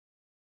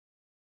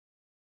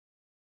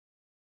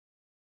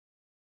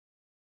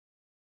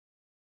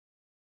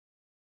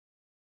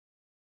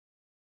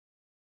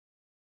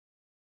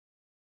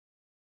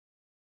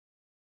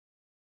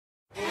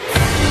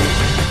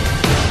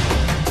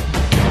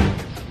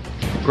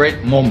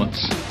Great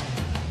moments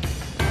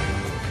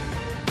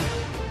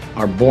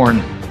are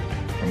born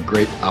from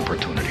great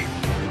opportunity.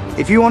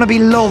 If you want to be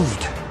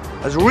loved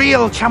as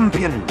real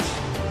champions,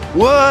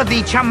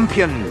 worthy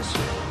champions,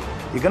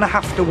 you're going to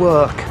have to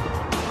work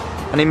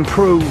and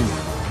improve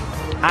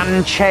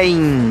and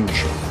change.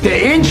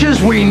 The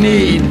inches we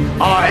need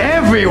are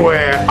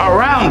everywhere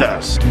around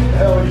us.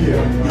 Hell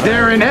yeah.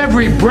 They're in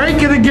every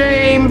break of the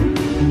game,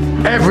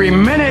 every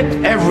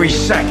minute, every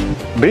second.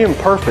 Being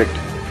perfect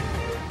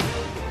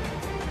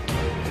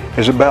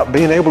is about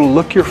being able to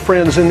look your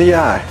friends in the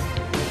eye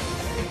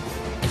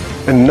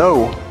and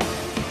know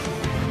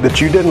that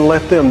you didn't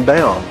let them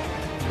down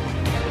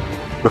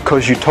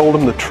because you told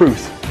them the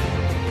truth.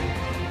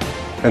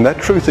 And that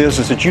truth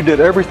is that you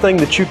did everything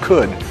that you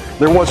could.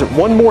 There wasn't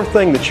one more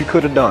thing that you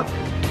could have done.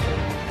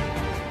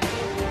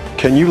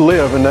 Can you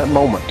live in that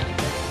moment?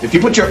 If you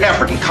put your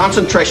effort and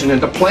concentration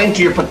into playing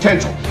to your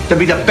potential, to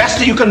be the best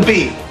that you can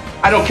be,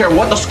 I don't care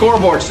what the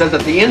scoreboard says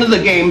at the end of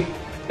the game,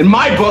 in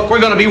my book, we're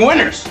going to be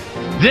winners.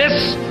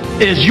 This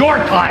is your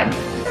time.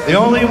 The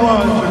only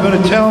ones who are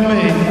going to tell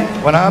me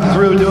when I'm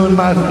through doing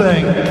my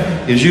thing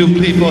is you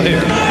people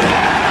here.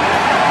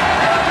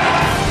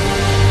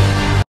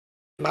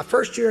 My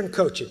first year in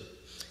coaching,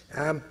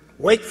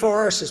 Wake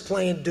Forest is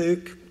playing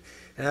Duke.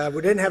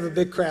 We didn't have a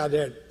big crowd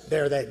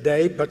there that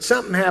day, but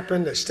something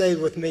happened that stayed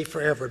with me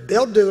forever.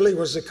 Bill Dooley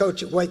was the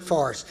coach at Wake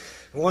Forest,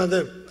 one of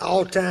the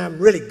all-time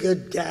really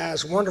good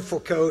guys, wonderful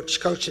coach,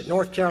 coached at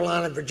North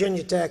Carolina,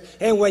 Virginia Tech,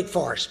 and Wake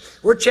Forest.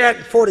 We're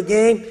chatting before the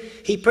game.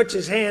 He puts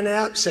his hand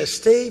out and says,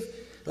 "Steve,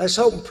 let's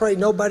hope and pray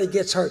nobody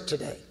gets hurt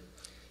today."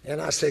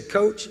 And I said,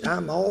 "Coach,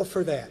 I'm all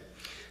for that."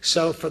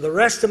 So for the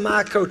rest of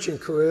my coaching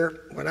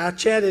career, when I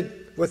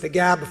chatted with a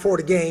guy before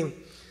the game,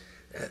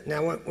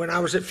 now when I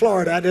was at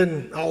Florida, I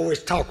didn't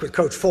always talk with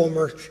Coach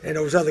Fulmer and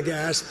those other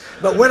guys,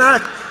 but when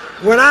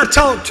I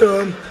talked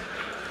to him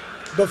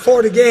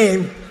before the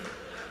game,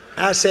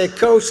 I said,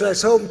 "Coach,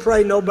 let's hope and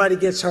pray nobody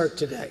gets hurt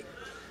today,"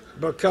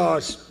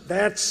 because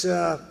that's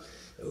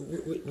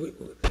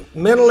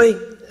mentally,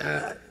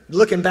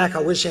 looking back,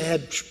 I wish I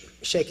had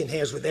shaken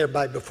hands with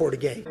everybody before the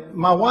game.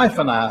 My wife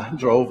and I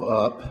drove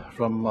up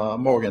from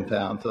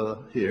Morgantown to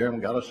here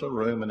and got us a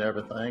room and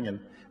everything, and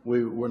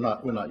we're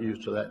not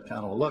used to that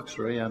kind of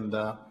luxury,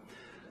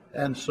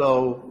 and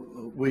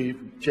so we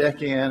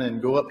check in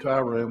and go up to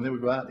our room, then we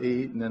go out and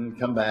eat and then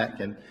come back.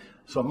 And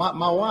so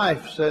my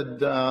wife said,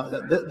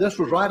 this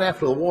was right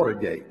after the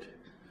Watergate.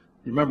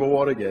 You remember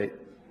Watergate?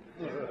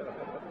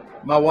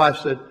 My wife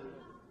said,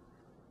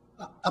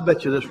 "I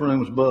bet you this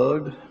room's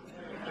bugged,"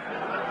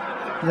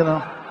 you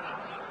know.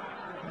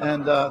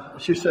 And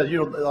she said,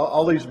 "You know,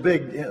 all these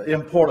big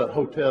important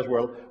hotels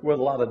where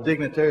a lot of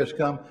dignitaries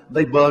come,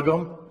 they bug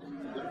them."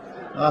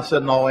 I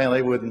said, "No, Ann,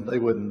 they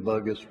wouldn't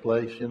bug this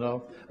place, you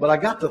know." But I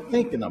got to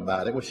thinking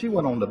about it. Well, she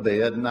went on to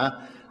bed, and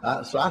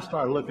so I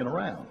started looking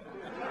around.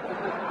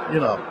 You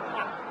know,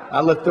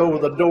 I looked over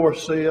the door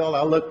sill,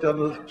 I looked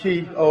under the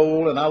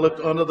keyhole, and I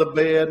looked under the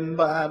bed and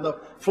behind the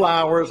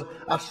flowers.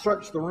 I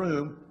searched the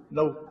room.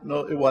 No,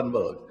 it wasn't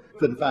bugged.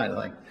 Couldn't find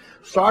anything.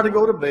 Started to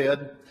go to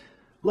bed,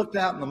 looked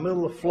out in the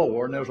middle of the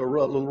floor, and there was a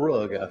little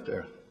rug out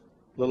there,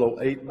 little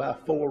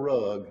 8x4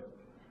 rug.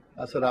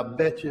 I said, "I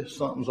bet you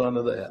something's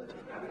under that.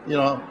 You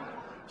know,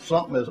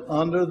 something is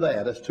under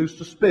that. It's too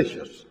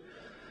suspicious."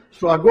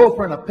 So I go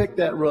over and I pick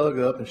that rug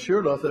up, and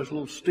sure enough, there's a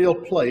little steel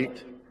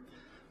plate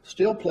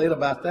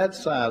about that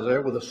size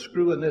there with a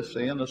screw in this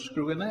end, a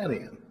screw in that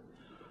end.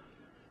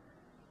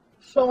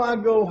 So I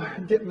go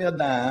get me a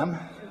dime,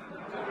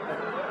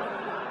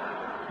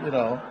 you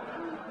know,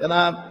 and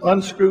I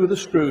unscrew the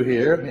screw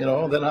here, you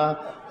know, then I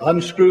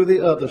unscrew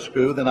the other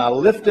screw, then I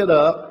lift it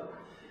up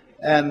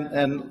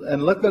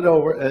and look it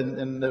over,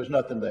 and there's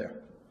nothing there.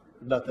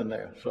 Nothing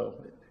there, so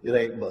it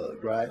ain't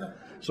bugged, right?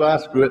 So I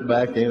screw it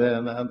back in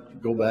and I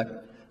go back,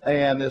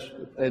 and this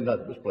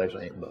place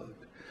ain't bugged.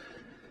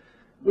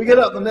 We get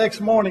up the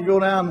next morning, go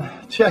down,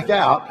 check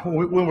out,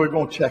 when we're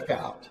going to check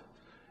out.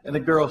 And the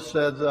girl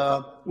said,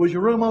 "Was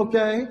your room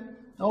okay?"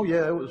 "Oh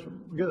yeah, it was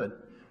good."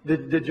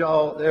 Did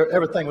y'all,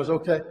 everything was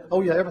okay?"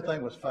 "Oh yeah,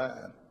 everything was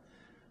fine."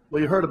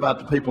 "Well, you heard about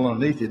the people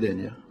underneath you, didn't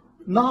you?"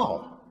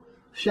 "No,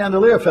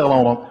 chandelier fell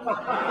on them."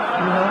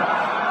 You know?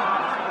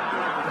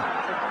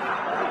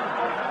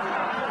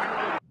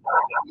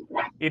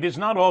 It is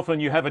not often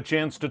you have a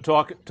chance to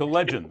talk to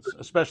legends,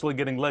 especially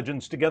getting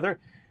legends together,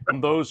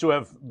 and those who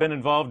have been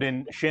involved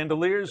in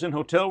chandeliers in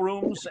hotel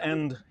rooms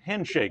and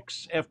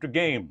handshakes after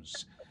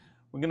games.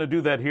 We're going to do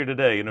that here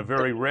today in a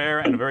very rare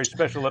and a very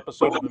special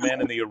episode of The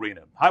Man in the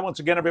Arena. Hi once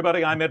again,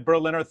 everybody. I'm Ed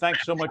Berliner.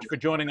 Thanks so much for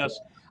joining us.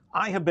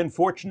 I have been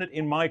fortunate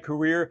in my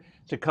career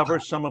to cover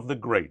some of the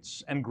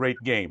greats and great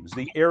games,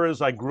 the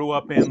eras I grew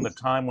up in, the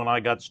time when I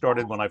got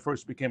started, when I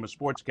first became a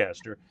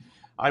sportscaster.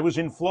 I was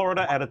in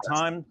Florida at a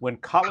time when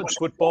college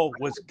football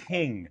was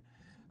king.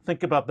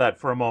 Think about that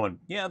for a moment.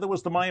 Yeah, there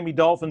was the Miami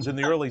Dolphins in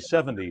the early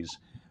 70s,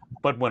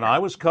 but when I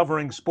was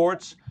covering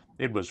sports,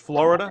 it was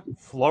Florida,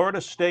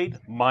 Florida State,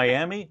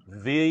 Miami.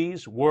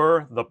 These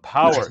were the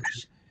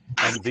powers.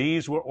 And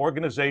these were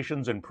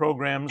organizations and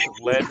programs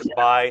led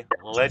by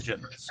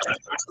legends.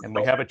 And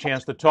we have a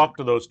chance to talk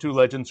to those two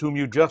legends whom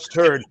you just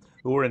heard,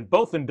 who were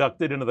both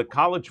inducted into the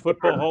College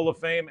Football Hall of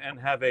Fame and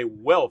have a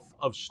wealth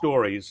of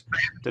stories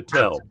to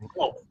tell.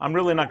 I'm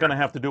really not going to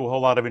have to do a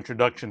whole lot of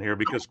introduction here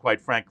because,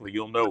 quite frankly,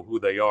 you'll know who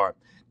they are.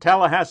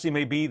 Tallahassee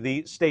may be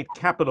the state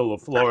capital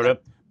of Florida,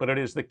 but it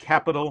is the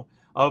capital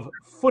of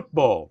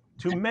football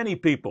to many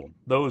people,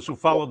 those who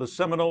follow the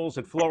Seminoles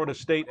at Florida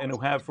State and who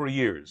have for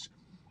years.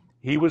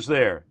 He was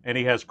there, and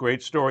he has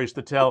great stories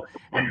to tell.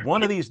 And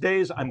one of these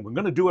days, I'm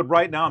going to do it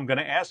right now. I'm going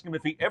to ask him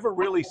if he ever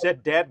really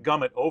said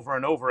dadgummit over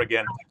and over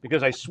again,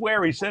 because I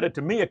swear he said it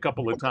to me a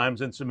couple of times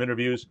in some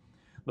interviews.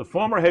 The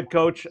former head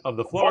coach of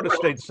the Florida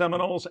State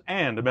Seminoles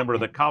and a member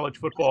of the College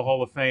Football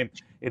Hall of Fame,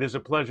 it is a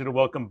pleasure to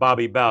welcome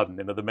Bobby Bowden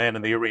into the Man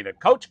in the Arena.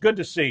 Coach, good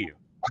to see you.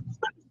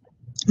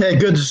 Hey,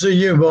 good to see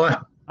you, boy.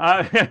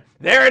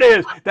 There it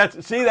is.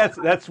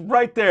 That's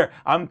right there.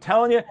 I'm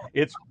telling you,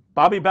 it's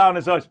Bobby Bowden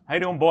is always, how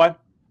you doing, boy?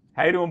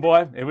 How you doing,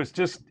 boy? It was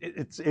just,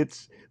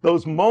 it's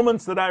those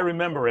moments that I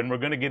remember, and we're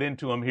going to get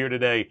into them here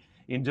today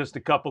in just a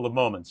couple of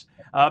moments.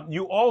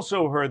 You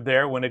also heard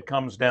there, when it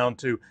comes down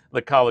to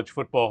the College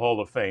Football Hall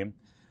of Fame,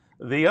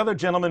 the other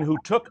gentleman who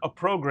took a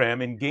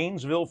program in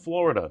Gainesville,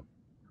 Florida,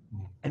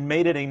 and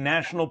made it a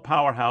national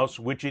powerhouse,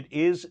 which it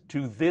is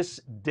to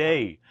this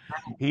day.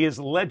 He is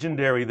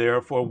legendary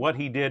there for what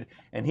he did,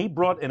 and he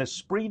brought an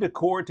esprit de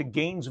corps to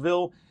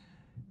Gainesville.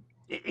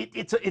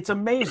 It's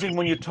amazing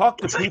when you talk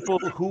to people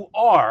who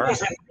are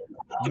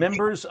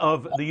members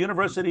of the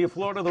University of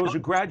Florida, those who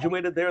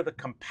graduated there, the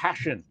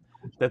compassion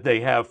that they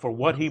have for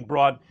what he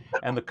brought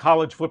and the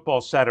college football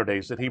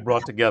Saturdays that he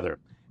brought together.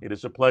 It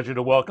is a pleasure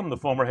to welcome the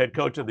former head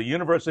coach of the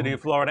University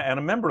of Florida and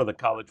a member of the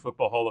College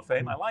Football Hall of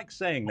Fame. I like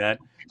saying that.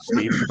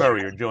 Steve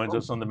Spurrier joins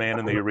us on the Man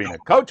in the Arena.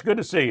 Coach, good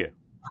to see you.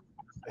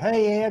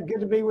 Hey, Ed,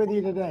 good to be with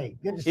you today.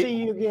 Good to see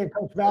you again,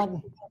 Coach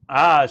Bowden.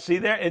 See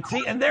there,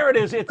 and there it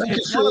is.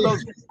 It's one of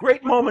those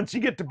great moments you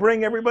get to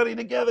bring everybody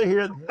together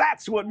here.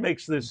 That's what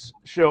makes this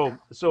show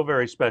so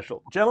very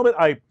special. Gentlemen,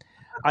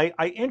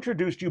 I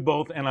introduced you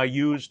both and I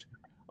used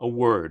a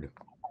word.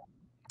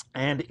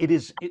 And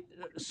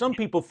some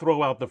people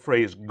throw out the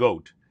phrase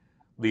GOAT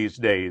these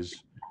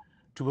days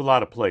to a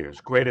lot of players,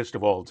 greatest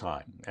of all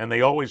time. And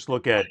they always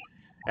look at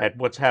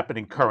what's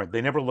happening current. They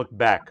never look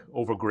back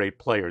over great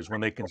players when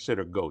they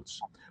consider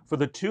GOATs. For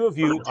the two of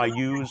you, I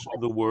use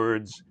the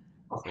words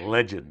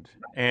legend.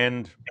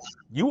 And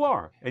you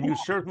are, and you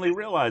certainly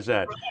realize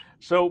that.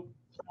 So,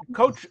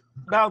 Coach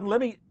Bowden, let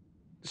me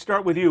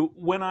start with you.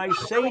 When I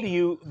say to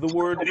you the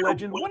word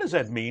legend, what does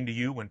that mean to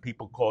you when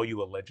people call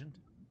you a legend?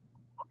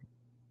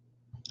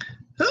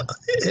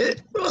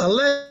 It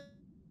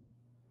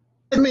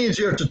means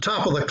you're at the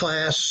top of the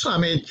class. I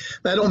mean,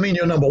 that don't mean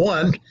you're number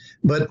one,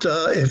 but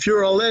if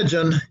you're a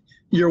legend,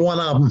 you're one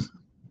of them.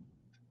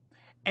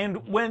 And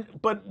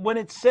when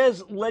it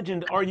says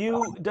legend,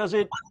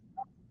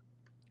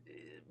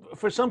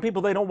 for some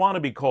people, they don't want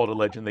to be called a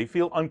legend. They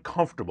feel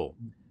uncomfortable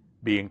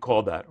being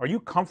called that. Are you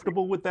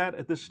comfortable with that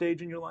at this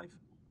stage in your life?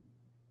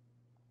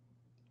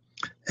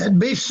 That'd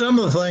be some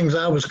of the things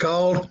I was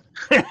called.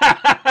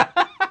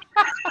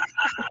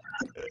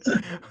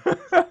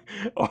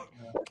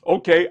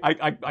 Okay,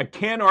 I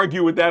can't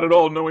argue with that at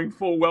all, knowing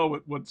full well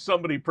what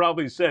somebody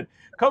probably said.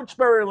 Coach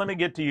Spurrier, let me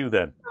get to you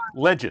then.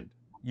 Legend.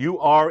 You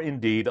are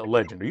indeed a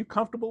legend. Are you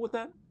comfortable with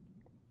that?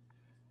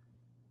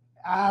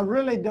 I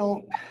really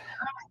don't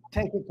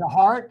take it to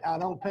heart. I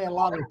don't pay a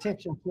lot of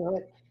attention to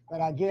it,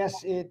 but I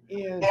guess it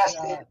is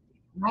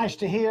nice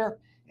to hear,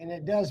 and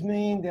it does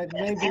mean that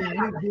maybe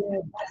you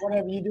did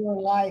whatever you do in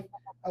life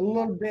a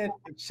little bit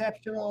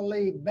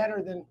exceptionally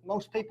better than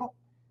most people.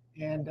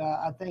 And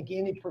I think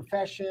any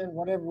profession,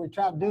 whatever we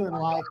try to do in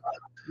life,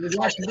 we'd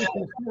like to be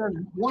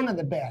considered one of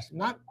the best.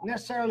 Not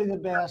necessarily the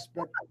best,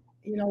 but,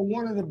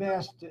 one of the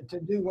best to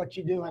do what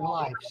you do in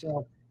life.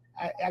 So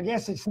I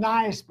guess it's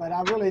nice, but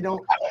I really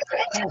don't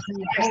pay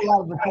a whole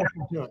lot of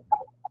attention to it.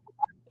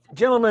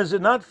 Gentlemen, is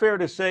it not fair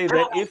to say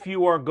that if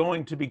you are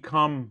going to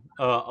become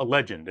a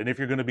legend, and if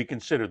you're going to be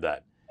considered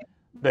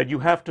that you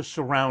have to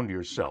surround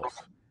yourself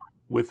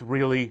with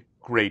really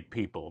great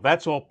people?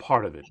 That's all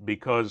part of it,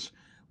 because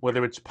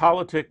whether it's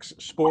politics,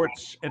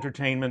 sports,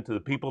 entertainment, to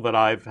the people that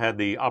I've had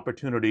the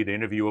opportunity to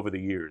interview over the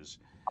years,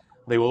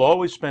 they will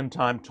always spend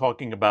time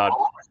talking about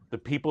the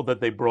people that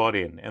they brought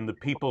in and the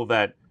people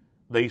that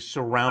they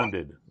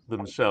surrounded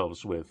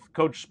themselves with.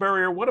 Coach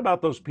Spurrier, what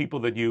about those people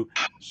that you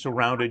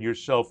surrounded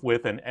yourself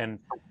with and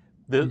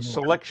the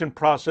selection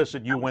process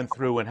that you went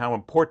through and how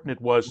important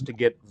it was to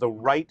get the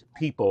right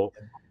people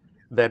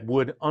that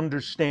would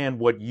understand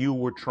what you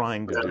were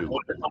trying to do?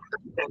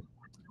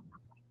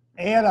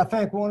 Ed, I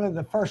think one of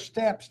the first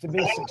steps to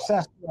be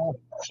successful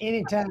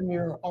anytime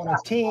you're on a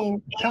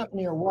team,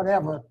 company, or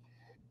whatever,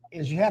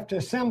 is you have to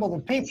assemble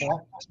the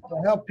people to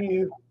help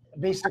you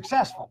be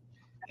successful.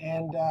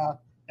 And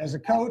as a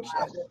coach,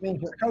 that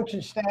means your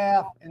coaching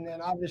staff, and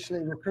then obviously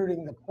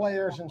recruiting the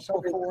players and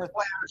so forth,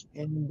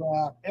 and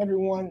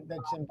everyone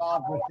that's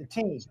involved with the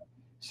team.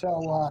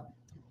 So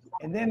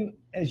And then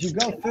as you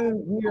go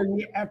through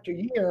year after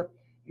year,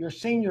 your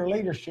senior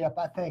leadership,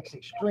 I think, is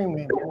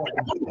extremely important.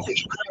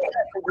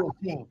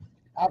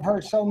 I've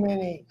heard so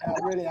many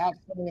really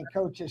outstanding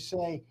coaches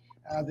say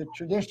the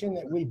tradition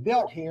that we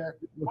built here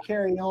will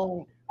carry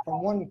on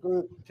from one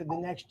group to the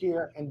next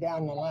year and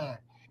down the line.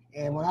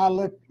 And when I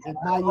look at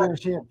my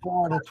years here at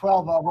Florida,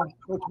 12 of them,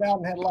 Coach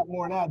Bowden had a lot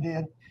more than I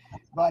did,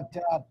 but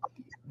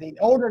the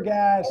older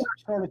guys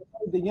sort of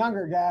told the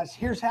younger guys,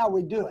 here's how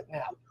we do it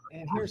now.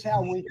 And here's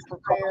how we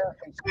prepare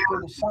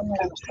through the summer,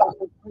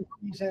 through the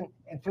season,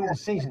 and through the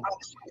season.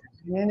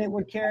 And then it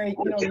would carry,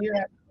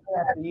 year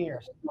after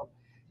year. So,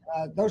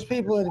 those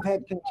people that have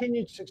had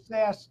continued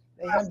success,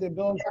 they have the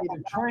ability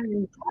to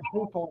train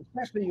people,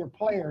 especially your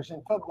players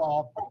in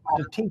football,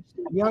 to teach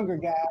the younger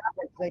guys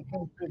that they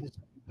come through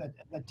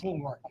the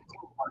teamwork.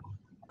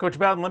 Coach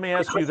Bowden, let me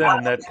ask you then,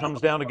 and that comes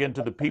down again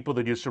to the people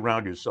that you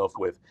surround yourself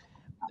with.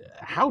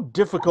 How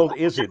difficult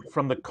is it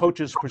from the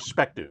coach's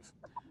perspective?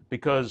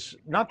 Because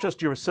not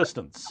just your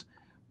assistants,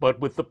 but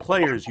with the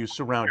players you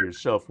surround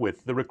yourself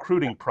with, the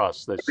recruiting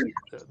process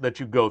that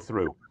you go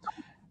through,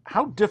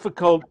 how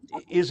difficult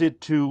is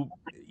it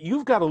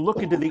you've got to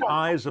look into the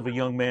eyes of a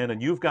young man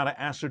and you've got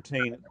to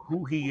ascertain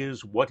who he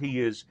is,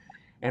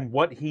 and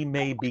what he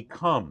may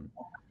become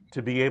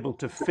to be able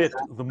to fit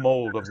the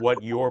mold of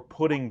what you're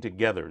putting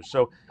together.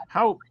 So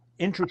how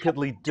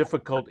intricately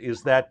difficult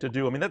is that to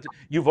do? I mean,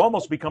 you've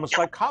almost become a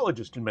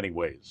psychologist in many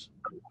ways.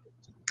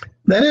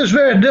 That is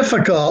very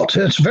difficult.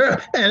 It's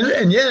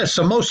and yeah, it's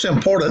the most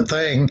important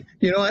thing,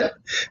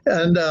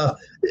 And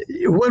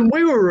when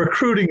we were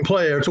recruiting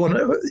players,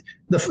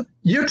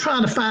 you're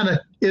trying to find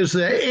is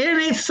there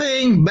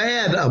anything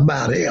bad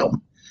about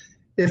him?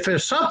 If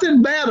there's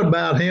something bad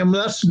about him,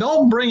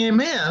 don't bring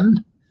him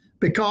in,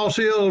 because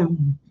he'll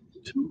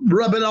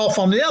rub it off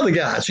on the other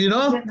guys,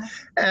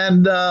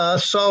 And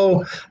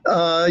so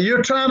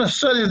you're trying to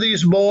study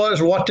these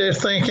boys, what they're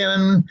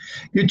thinking.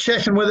 You're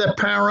checking with their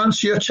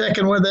parents. You're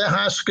checking with their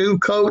high school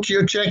coach.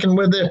 You're checking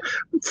with their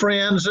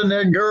friends and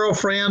their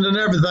girlfriend and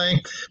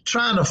everything,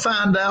 trying to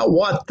find out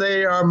what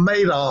they are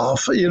made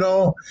of,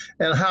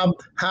 and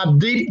how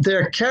deep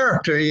their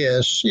character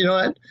is,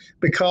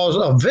 because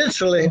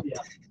eventually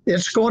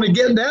it's going to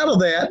get down to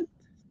that.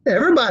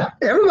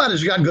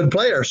 Everybody's got good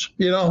players,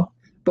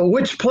 but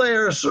which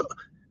players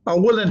are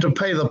willing to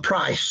pay the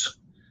price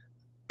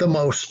the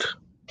most?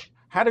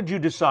 How did you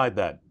decide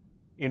that,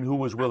 in who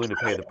was willing to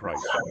pay the price?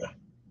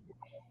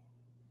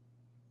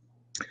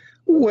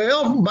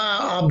 Well,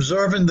 by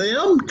observing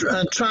them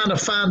and trying to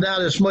find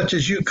out as much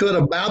as you could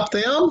about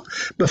them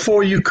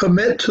before you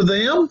commit to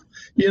them.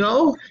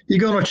 You're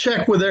going to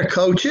check with their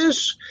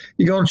coaches.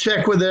 You're going to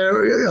check with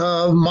their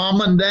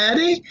mom and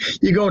daddy.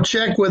 You're going to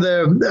check with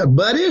their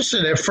buddies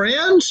and their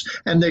friends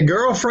and their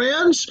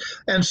girlfriends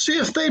and see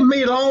if they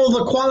meet all of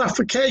the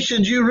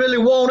qualifications you really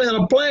want in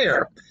a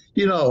player,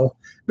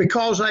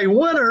 because a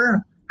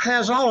winner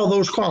has all of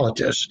those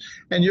qualities,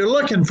 and you're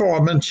looking for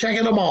them and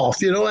checking them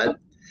off,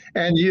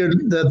 And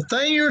the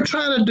thing you're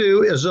trying to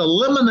do is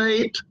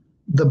eliminate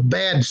the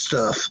bad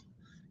stuff,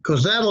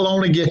 because that'll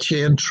only get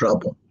you in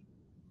trouble.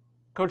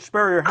 Coach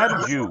Spurrier, how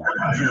did you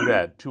do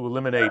that to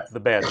eliminate the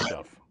bad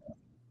stuff?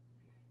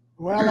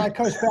 Well, like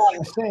Coach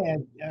Bowden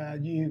said,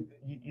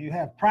 you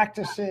have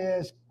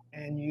practices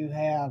and you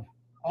have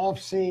off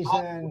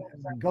season,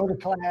 go to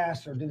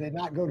class or do they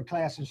not go to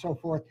class and so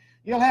forth.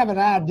 You'll have an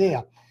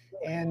idea.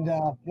 And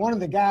one of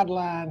the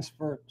guidelines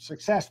for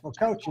successful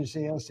coaches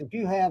is if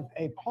you have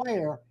a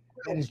player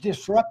that is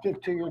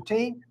disruptive to your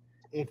team,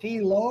 if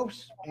he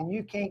loafs and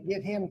you can't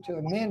get him to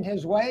amend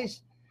his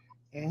ways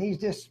and he's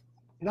just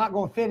not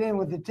going to fit in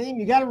with the team,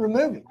 you got to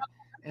remove him.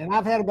 And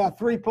I've had about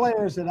 3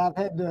 players that I've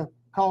had to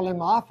call in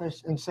my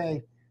office and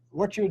say,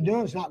 what you're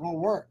doing is not going to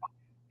work.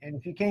 And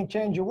if you can't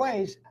change your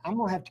ways, I'm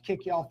going to have to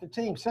kick you off the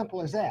team.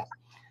 Simple as that.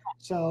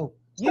 So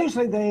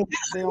usually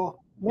they'll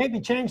maybe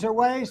change their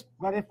ways,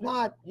 but if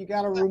not, you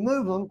got to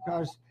remove them,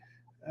 because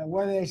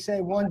where they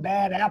say one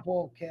bad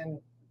apple can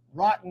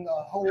rotten the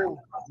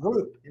whole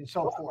group and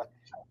so forth.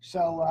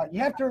 So you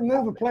have to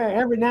remove a player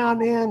every now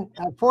and then.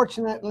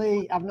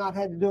 Unfortunately, I've not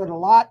had to do it a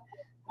lot,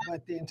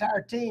 but the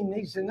entire team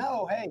needs to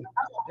know, hey,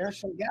 there's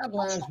some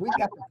guidelines we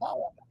got to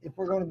follow if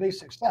we're going to be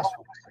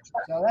successful.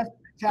 So that's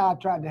how I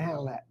tried to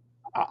handle that.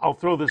 I'll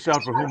throw this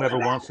out for whomever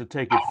wants to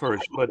take it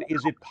first, but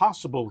is it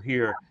possible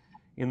here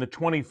in the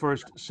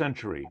 21st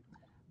century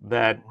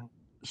that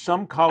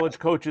some college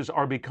coaches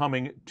are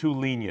becoming too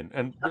lenient?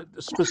 And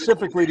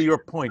specifically to your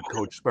point,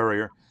 Coach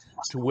Spurrier,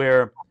 to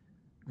where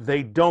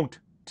they don't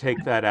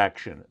take that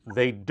action.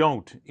 They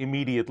don't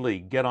immediately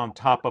get on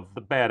top of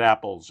the bad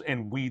apples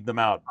and weed them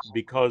out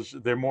because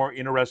they're more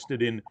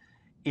interested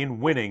in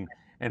winning.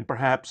 And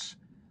perhaps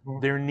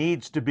there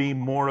needs to be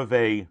more of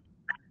an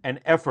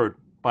effort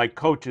by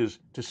coaches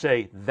to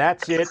say,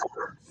 that's it,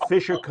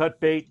 fish or cut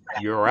bait,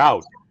 you're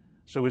out.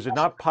 So is it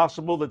not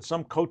possible that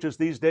some coaches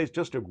these days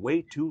just are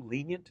way too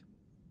lenient?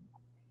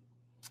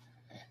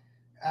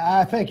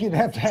 I think you'd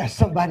have to ask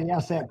somebody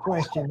else that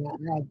question.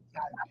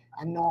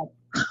 I'm not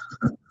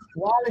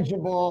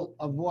knowledgeable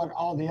of what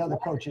all the other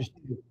coaches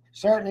do.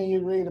 certainly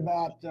you read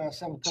about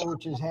some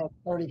coaches had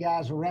 30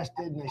 guys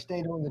arrested and they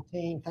stayed on the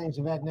team, things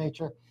of that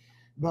nature.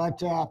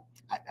 But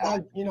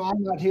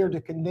I'm not here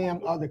to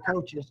condemn other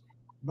coaches,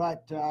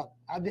 but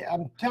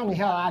I'm telling you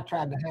how I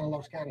tried to handle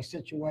those kind of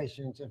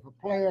situations. If a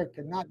player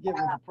could not get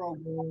with the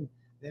program,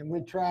 then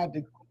we tried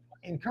to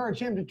encourage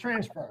him to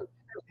transfer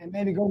and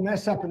maybe go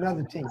mess up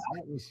another team.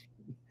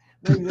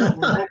 And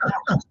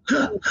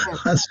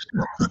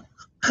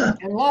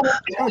a lot of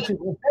coaches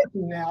are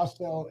taking now,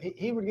 so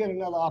he would get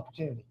another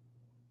opportunity.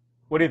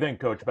 What do you think,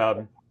 Coach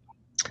Bowden?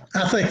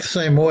 I think the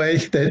same way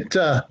that,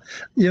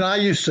 I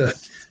used to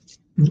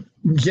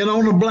get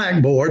on the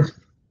blackboard.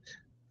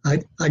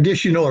 I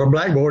guess you know what a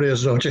blackboard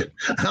is, don't you?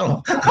 I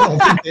don't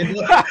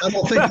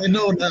think they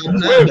know that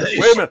nowadays.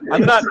 Wait a minute.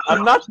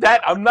 I'm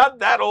not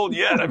that old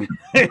yet. I mean,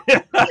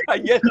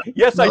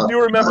 yes, I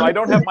do remember. I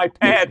don't have my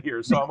pad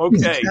here, so I'm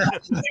okay.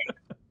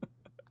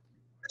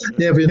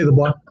 Yeah, the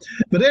boy.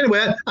 But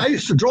anyway, I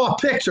used to draw a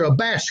picture, a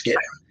basket,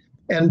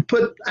 and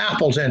put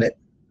apples in it.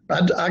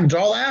 I'd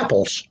draw the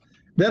apples.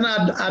 Then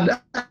I'd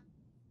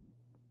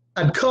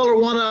color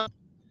one up.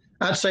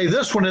 I'd say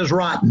this one is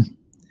rotten.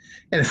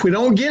 And if we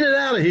don't get it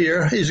out of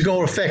here, he's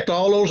going to affect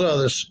all those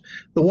others.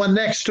 The one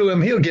next to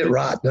him, he'll get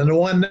rotten. And the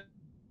one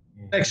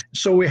next,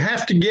 so we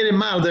have to get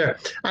him out of there.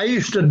 I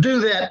used to do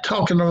that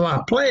talking to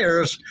my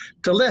players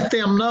to let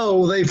them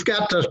know they've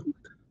got to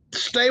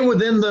stay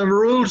within the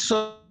rules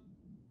of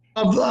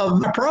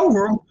the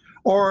program,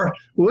 or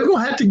we're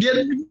going to have to get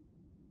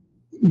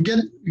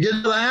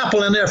the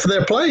apple in there for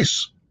their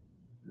place.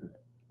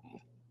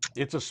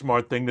 It's a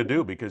smart thing to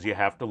do because you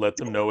have to let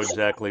them know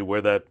exactly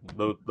where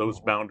those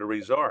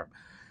boundaries are.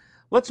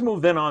 Let's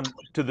move then on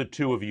to the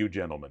two of you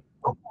gentlemen,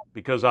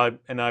 because I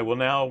will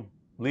now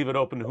leave it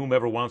open to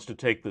whomever wants to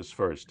take this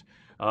first.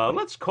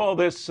 Let's call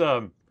this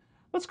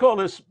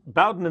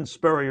Bowden and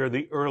Spurrier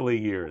the early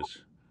years.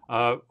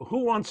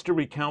 Who wants to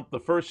recount the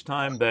first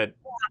time that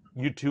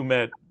you two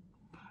met?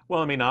 Well,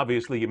 I mean,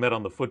 obviously you met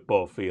on the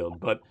football field,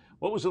 but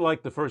what was it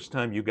like the first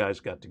time you guys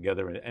got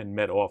together and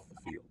met off the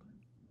field?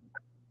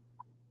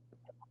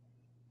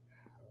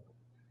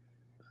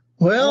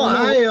 Well,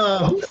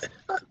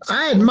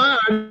 I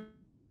admired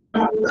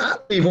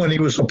Steve when he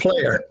was a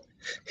player.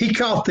 He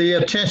caught the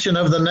attention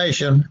of the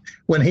nation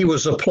when he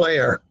was a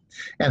player,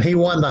 and he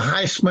won the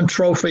Heisman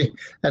Trophy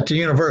at the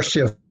University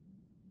of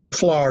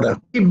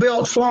Florida. He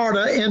built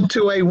Florida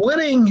into a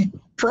winning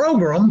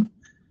program,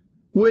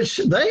 which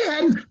they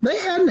hadn't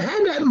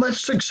had that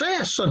much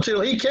success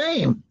until he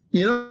came.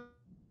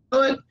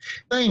 It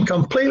thing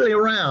completely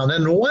around.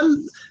 And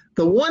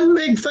the one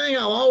big thing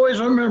I'll always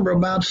remember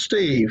about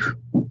Steve,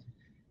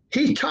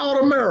 he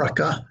taught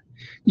America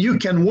you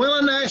can win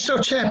a national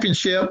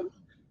championship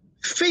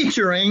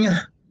featuring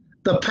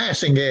the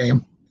passing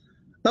game.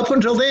 Up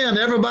until then,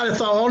 everybody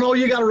thought, oh, no,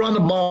 you got to run the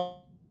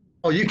ball.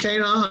 Oh, you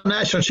can't run a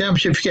national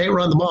championship if you can't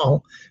run the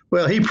ball.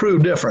 Well, he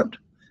proved different.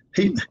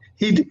 He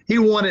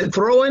won it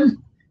throwing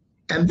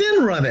and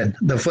then running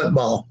the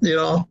football,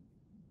 In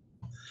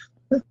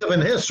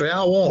history,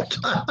 I won't.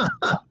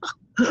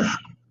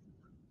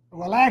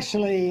 Well,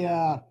 actually,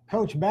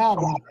 Coach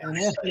Bowden and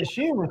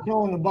FSU were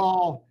throwing the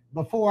ball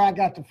before I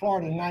got to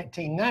Florida in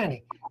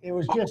 1990. It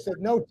was just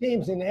that no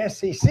teams in the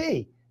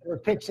SEC were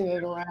pitching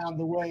it around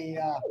the way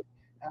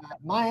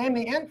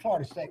Miami and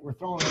Florida State were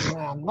throwing it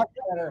around much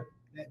better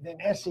than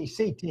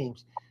SEC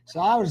teams. So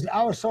I was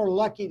sort of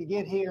lucky to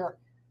get here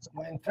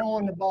when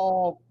throwing the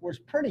ball was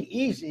pretty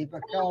easy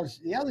because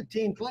the other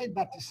team played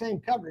about the same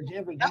coverage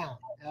every down.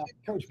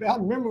 Coach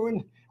Bowden, remember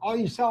when all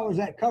you saw was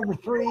that cover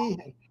 3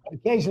 and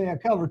occasionally a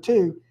cover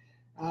 2?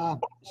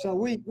 So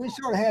we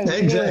sort of had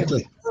it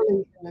exactly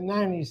early in the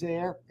 90s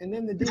there. And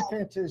then the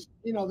defenses,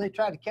 they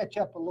tried to catch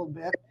up a little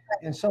bit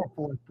and so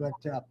forth. But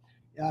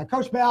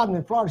Coach Bowden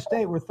and Florida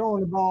State were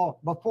throwing the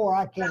ball before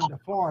I came to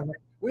Florida.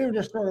 We were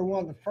just sort of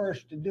one of the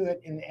first to do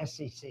it in the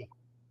SEC.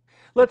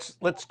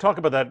 Let's talk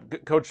about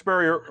that, Coach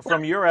Spurrier.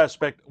 From your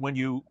aspect, when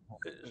you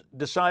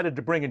decided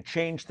to bring and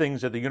change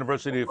things at the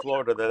University of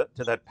Florida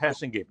to that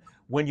passing game,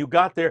 when you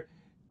got there,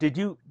 did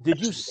you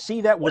see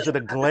that? Was it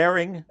a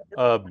glaring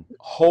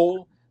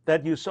hole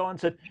that you saw and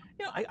said,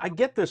 I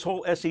get this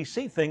whole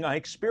SEC thing. I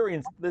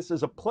experienced this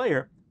as a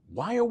player.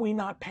 Why are we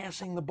not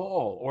passing the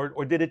ball?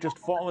 Or did it just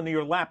fall into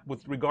your lap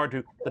with regard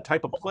to the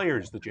type of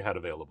players that you had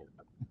available?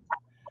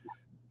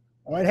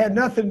 Well, it had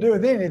nothing to do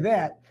with any of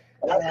that.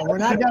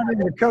 When I got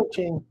into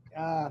coaching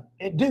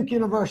at Duke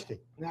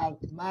University, now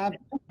my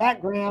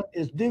background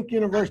is Duke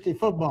University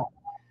football.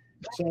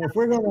 So if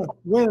we're going to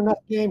win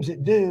enough games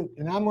at Duke,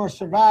 and I'm going to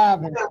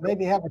survive and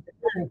maybe have a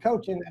career in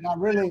coaching that I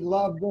really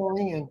love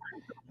doing, and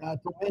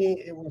to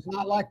me, it was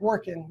not like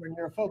working when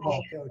you're a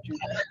football coach. You're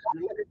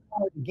looking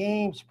for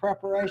games,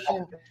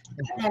 preparation,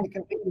 and trying to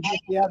compete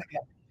against the other guy.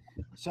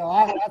 So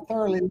I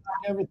thoroughly loved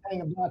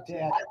everything about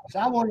that. So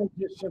I wanted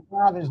to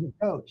survive as a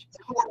coach.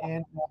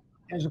 And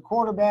as a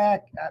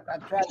quarterback, I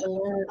tried to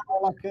learn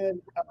all I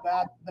could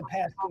about the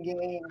passing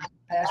game,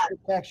 pass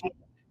protection,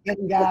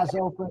 getting guys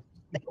open,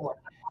 and so forth.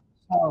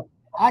 So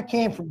I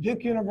came from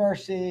Duke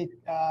University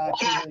to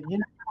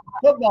the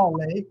Football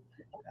League.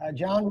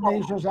 John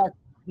Reeves was our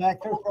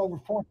back, threw for over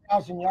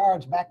 4,000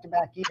 yards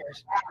back-to-back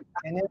years.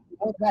 And then we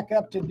went back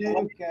up to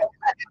Duke,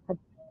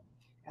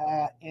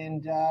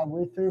 and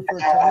we threw for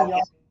 10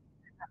 yards.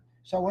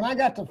 So when I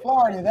got to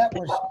Florida, that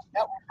was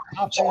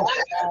offense.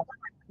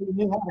 We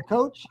knew how to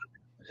coach,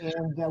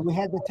 and we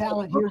had the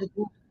talent here to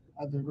do.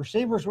 The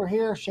receivers were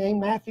here. Shane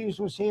Matthews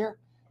was here.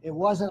 It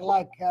wasn't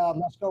like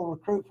let's go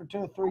recruit for 2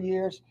 or 3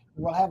 years.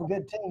 We'll have a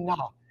good team.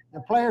 No,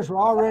 the players were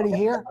already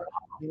here,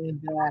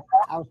 and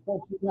I was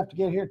fortunate enough to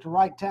get here at the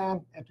right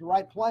time, at the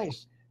right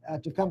place,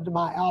 to come to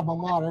my alma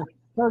mater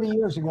 30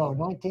 years ago,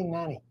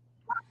 1990.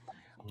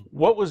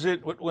 What was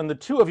it when the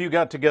two of you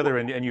got together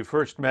and you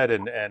first met,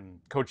 and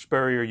Coach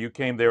Spurrier, you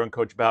came there, and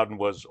Coach Bowden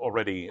was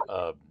already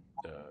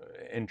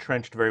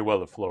entrenched very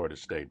well at Florida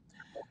State.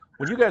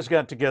 When you guys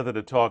got together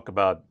to talk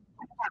about,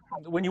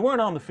 when you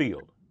weren't on the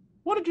field,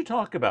 what did you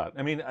talk about?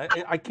 I mean,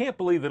 I can't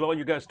believe that all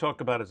you guys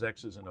talk about is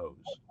X's and O's.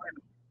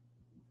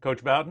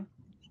 Coach Bowden?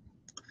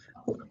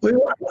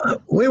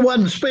 We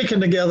wasn't speaking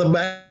together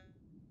back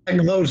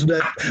in those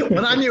days.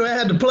 When I knew I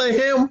had to play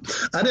him,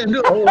 I didn't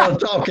do a whole lot of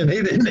talking.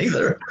 He didn't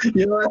either.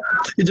 You know,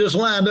 he just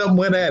lined up and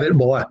went at it,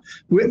 boy.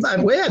 I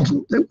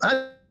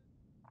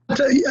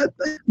tell you,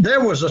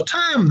 there was a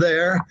time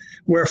there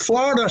where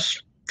Florida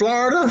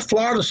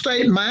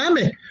State, and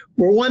Miami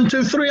were 1,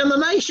 2, 3 in the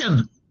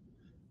nation.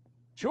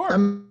 Sure. I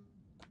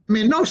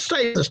mean, no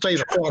state the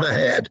state of Florida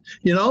had,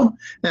 you know,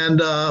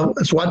 and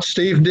it's what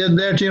Steve did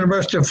there at the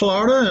University of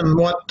Florida, and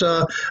what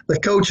the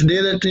coach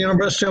did at the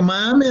University of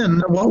Miami,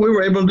 and what we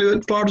were able to do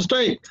at Florida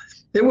State.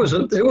 It was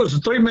a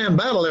 3-man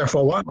battle there for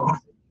a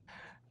while.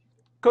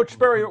 Coach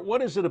Spurrier,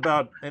 what is it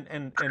about,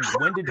 and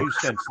when did you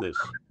sense this,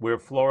 where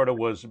Florida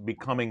was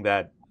becoming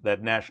that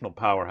national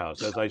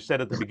powerhouse? As I said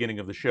at the beginning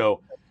of the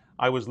show,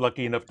 I was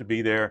lucky enough to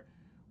be there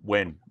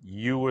when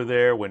you were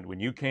there, when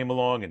you came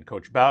along, and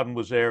Coach Bowden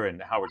was there,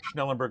 and Howard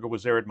Schnellenberger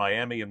was there at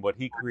Miami, and what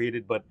he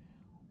created. But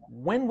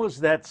when was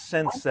that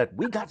sense that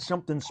we got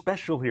something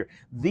special here?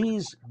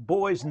 These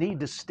boys need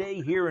to stay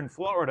here in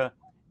Florida,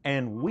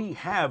 and we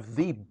have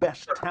the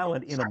best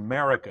talent in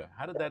America.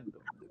 How did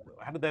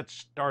that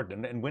start,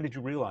 and when did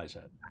you realize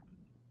that?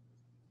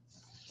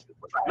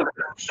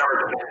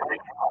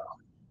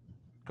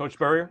 Coach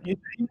Spurrier? You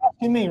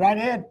asking me, right,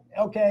 Ed?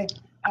 Okay.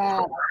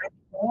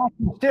 I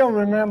can still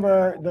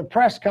remember the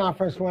press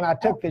conference when I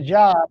took the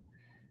job.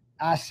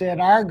 I said,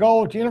 our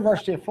goal at the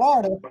University of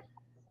Florida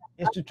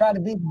is to try to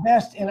be the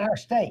best in our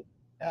state.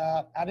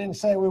 I didn't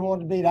say we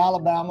wanted to beat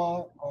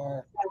Alabama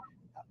or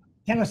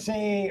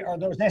Tennessee or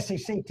those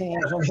SEC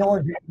teams or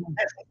Georgia.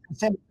 I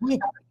said, if we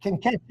can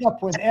catch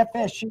up with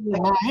FSU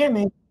and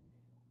Miami,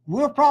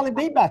 we'll probably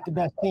be about the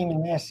best team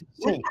in the SEC.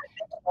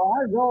 So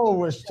our goal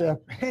was to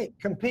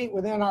compete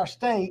within our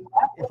state.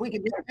 If we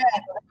could do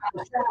that,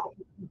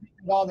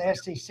 with all the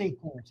SEC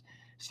teams.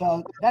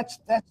 So that's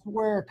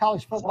where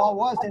college football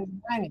was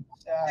in the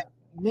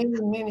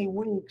 90s. Many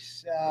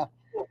weeks,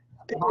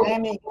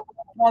 Miami,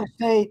 Florida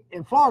State,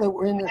 and Florida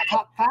were in the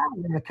top 5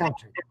 in the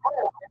country.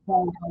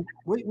 So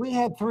we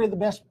had 3 of the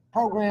best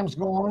programs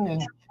going,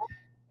 and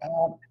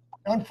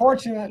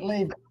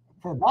unfortunately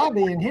for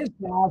Bobby and his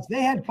guys,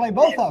 they had to play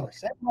both of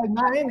us. They played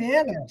Miami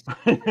and us.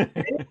 They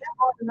didn't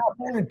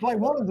only play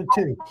one of the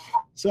 2.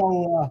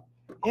 So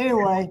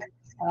anyway,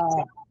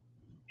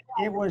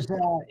 it was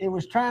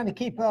trying to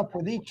keep up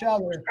with each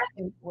other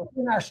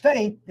within our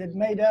state that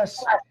made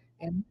us,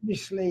 and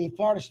obviously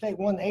Florida State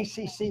won the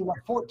ACC,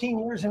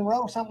 14 years in a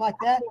row, something like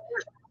that.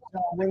 So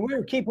when we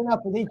were keeping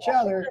up with each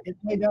other, it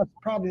made us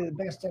probably the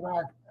best in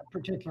our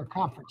particular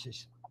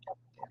conferences.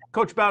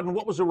 Coach Bowden,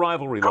 what was the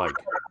rivalry like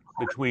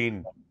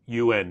between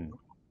you and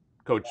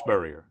Coach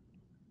Spurrier?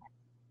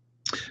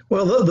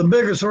 Well, the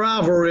biggest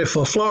rivalry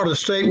for Florida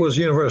State was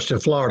University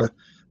of Florida.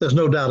 There's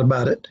no doubt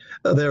about it.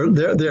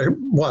 They're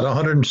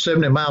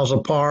 170 miles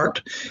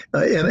apart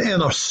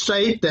in a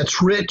state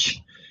that's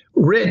rich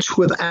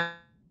with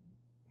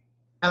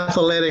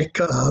athletic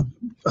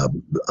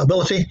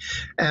ability,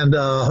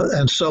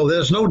 and so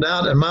there's no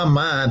doubt in my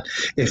mind,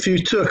 if you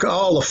took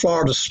all the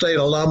Florida State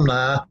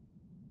alumni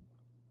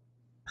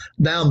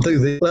down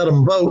through let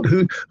them vote,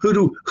 who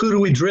do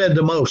we dread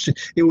the most?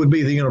 It would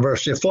be the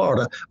University of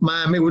Florida.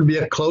 Miami would be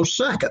a close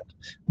second,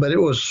 but it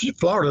was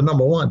Florida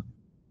number 1.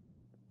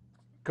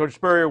 Coach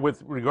Spurrier,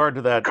 with regard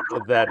to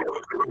that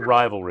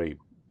rivalry,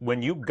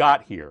 when you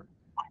got here,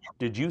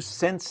 did you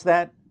sense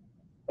that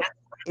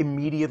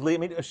immediately? I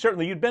mean,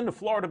 certainly you'd been to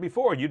Florida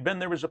before. You'd been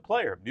there as a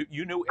player.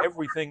 You knew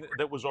everything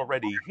that was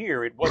already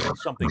here. It wasn't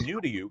something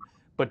new to you.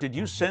 But did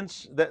you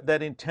sense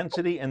that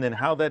intensity, and then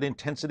how that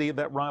intensity of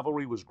that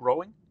rivalry was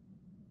growing?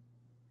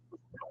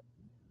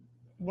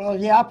 Well,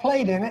 yeah, I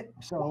played in it.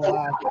 So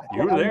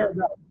you were there.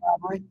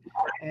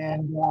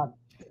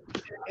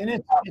 And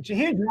it's a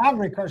huge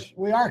rivalry because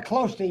we are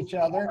close to each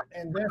other,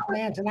 and their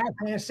fans and our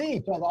fans see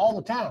each other all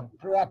the time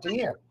throughout the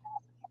year.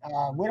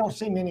 We don't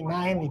see many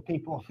Miami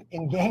people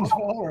in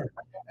Gainesville or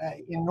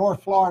in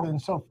North Florida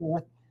and so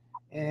forth.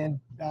 And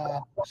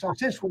so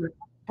since we're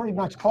pretty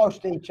much close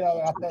to each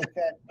other. I think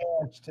that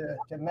adds to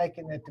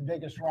making it the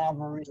biggest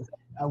rivalry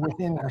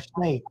within our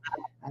state.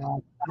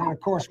 And of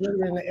course, we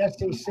were in the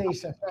SEC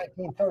since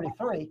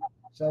 1933,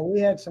 so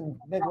we had some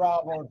big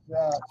rivals,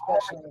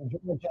 especially in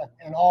Georgia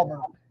and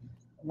Auburn,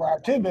 were our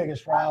two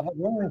biggest rivals.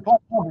 We don't even play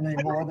Auburn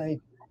anymore. They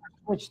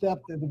switched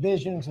up the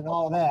divisions and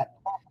all that.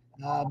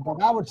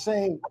 But I would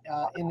say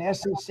in the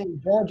SEC,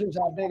 Georgia's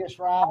our biggest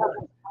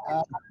rival.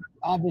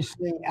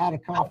 Obviously, out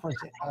of conference,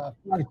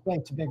 Florida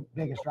State's the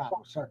biggest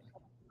rival, certainly.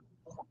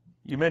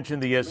 You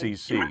mentioned the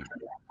SEC.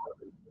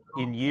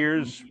 In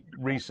years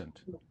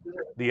recent,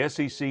 the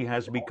SEC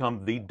has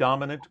become the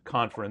dominant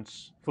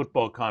conference,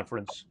 football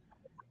conference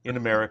in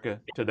America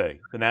today.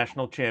 The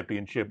national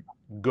championship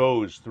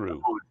goes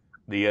through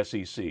the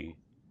SEC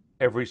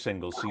every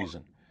single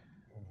season.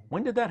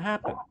 When did that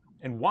happen?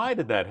 And why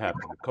did that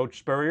happen? Coach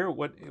Spurrier,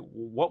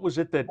 what was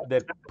it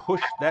that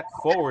pushed that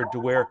forward to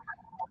where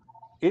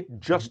it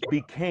just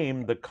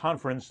became the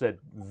conference that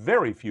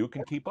very few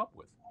can keep up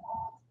with?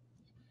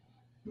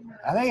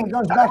 I think it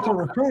goes back to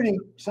recruiting.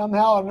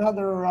 Somehow or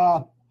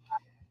another,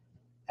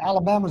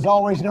 Alabama's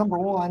always number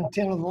one,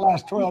 10 of the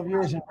last 12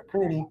 years in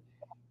recruiting.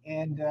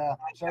 And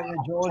certainly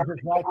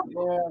Georgia's right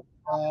there.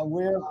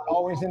 We're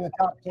always in the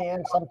top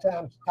 10,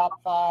 sometimes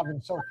top 5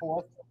 and so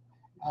forth.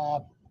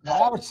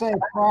 But I would say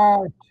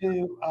prior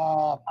to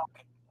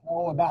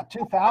about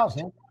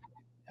 2000,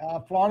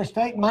 Florida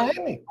State and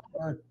Miami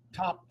were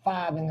top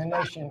 5 in the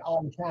nation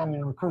all the time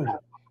in recruiting.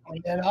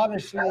 And then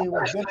obviously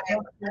with good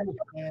coaches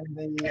and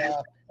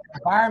the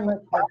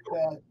environment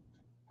that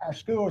our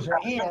schools are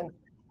in,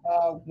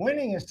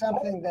 winning is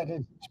something that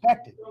is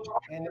expected,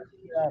 and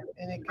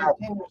it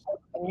continues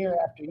year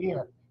after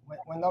year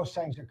when those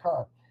things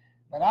occur.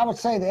 But I would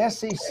say the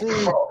SEC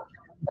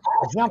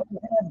jumped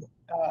ahead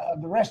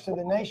of the rest of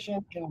the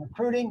nation in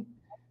recruiting.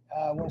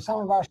 When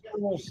some of our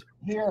schools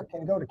here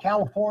can go to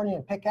California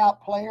and pick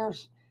out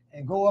players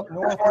and go up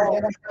north and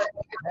get them,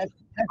 that's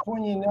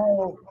when you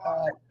know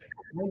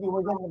maybe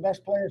we're getting the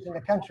best players in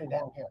the country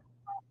down here.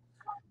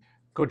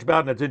 Coach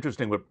Bowden, it's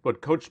interesting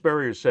what Coach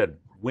Spurrier said,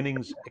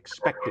 winning's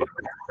expected.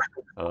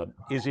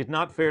 Is it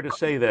not fair to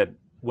say that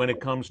when it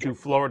comes to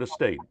Florida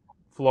State,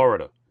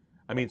 Florida,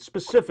 I mean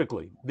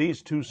specifically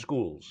these two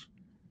schools,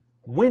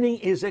 winning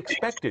is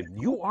expected.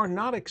 You are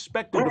not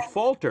expected to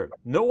falter.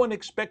 No one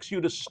expects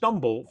you to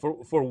stumble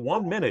for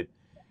 1 minute.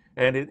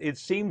 And it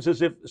seems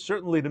as if,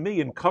 certainly to me,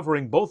 in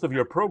covering both of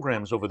your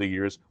programs over the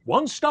years,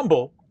 one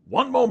stumble,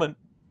 one moment,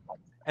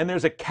 and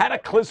there's a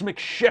cataclysmic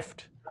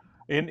shift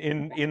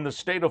in the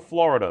state of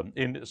Florida,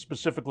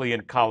 specifically in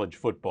college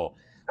football.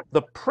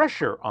 The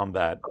pressure on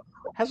that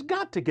has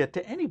got to get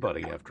to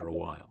anybody after a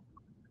while.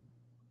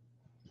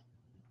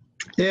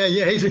 Yeah,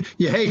 you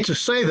hate to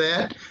say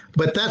that,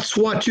 but that's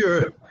what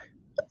you're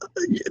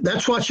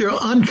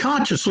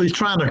unconsciously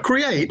trying to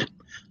create.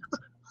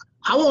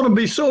 I want to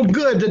be so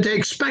good that they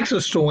expect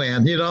us to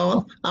win. You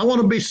know, I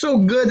want to be so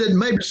good that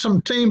maybe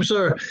some teams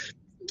don't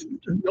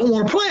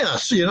want to play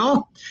us. You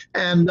know,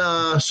 and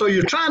so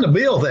you're trying to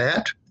build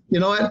that. You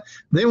know what?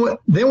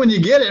 Then when you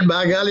get it,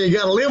 by golly, you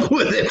got to live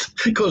with it,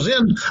 because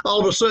then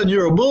all of a sudden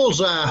you're a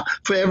bullseye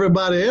for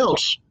everybody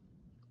else.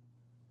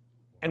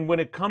 And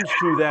when it comes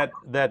to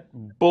that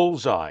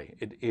bullseye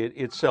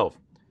itself,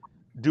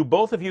 do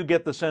both of you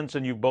get the sense,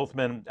 and you've both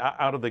been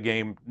out of the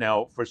game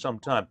now for some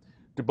time,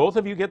 do both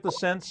of you get the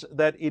sense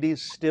that it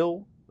is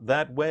still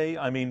that way?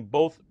 I mean,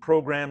 both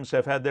programs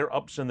have had their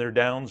ups and their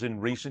downs in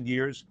recent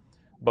years,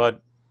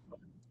 but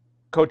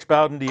Coach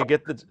Bowden, do you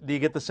get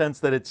the sense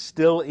that it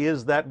still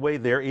is that way?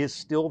 There is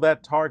still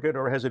that target,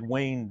 or has it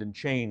waned and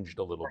changed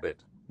a little bit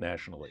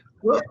nationally?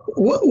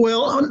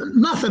 Well,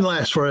 nothing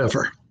lasts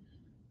forever.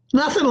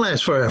 Nothing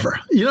lasts forever.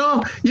 You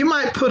know, you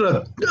might put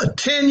a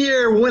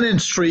 10-year winning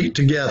streak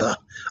together.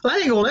 That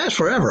ain't gonna last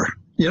forever.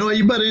 You know,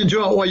 you better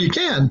enjoy it while you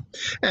can.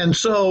 And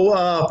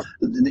so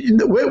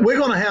we're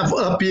going to have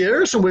up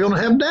years and we're going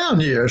to have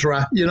down years,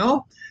 right? You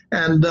know,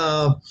 and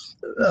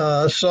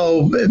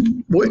so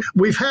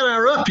we've had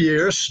our up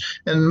years,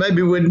 and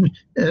maybe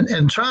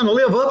and trying to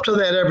live up to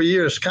that every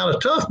year is kind of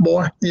tough,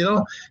 boy. You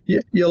know,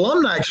 your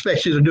alumni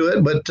expect you to do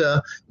it, but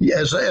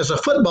as a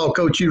football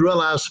coach, you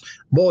realize,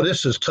 boy,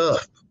 this is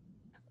tough.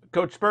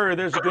 Coach Spurrier,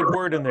 there's a good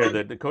word in there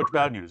that Coach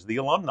Bowden used, the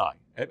alumni.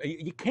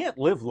 You can't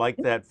live like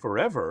that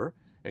forever.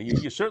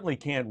 You certainly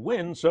can't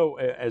win. So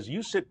as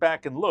you sit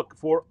back and look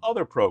for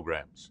other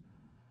programs,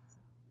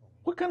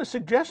 what kind of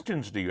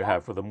suggestions do you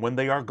have for them when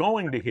they are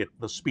going to hit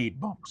the speed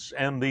bumps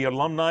and the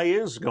alumni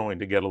is going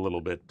to get a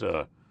little bit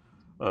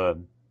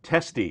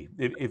testy,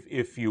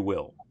 if you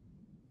will?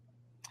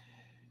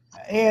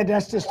 Ed,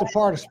 that's just a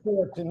part of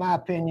sports, in my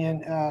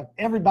opinion.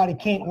 Everybody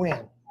can't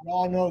win. We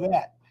all know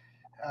that.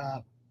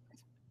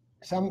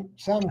 Some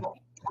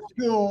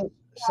schools,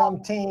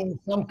 some teams,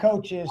 some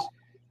coaches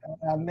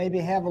maybe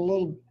have a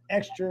little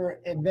extra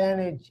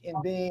advantage in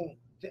being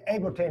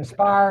able to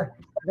inspire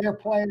their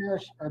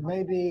players, or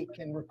maybe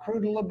can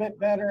recruit a little bit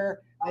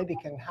better, maybe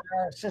can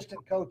hire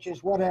assistant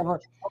coaches,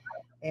 whatever,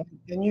 and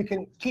you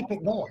can keep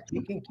it going.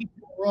 You can keep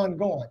the run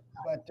going.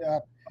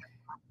 But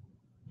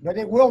but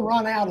it will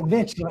run out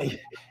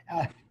eventually.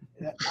 I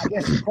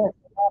guess the question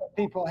a lot of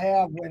people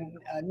have when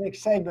Nick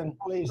Saban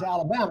leaves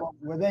Alabama,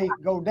 will they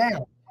go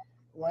down?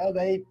 Well,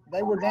 they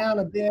were down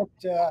a bit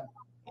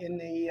in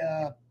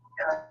the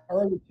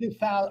early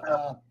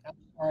 2000s.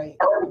 Around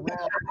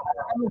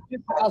early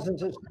 2000s and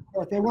so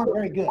forth. They weren't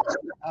very good. A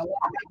lot of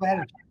people had a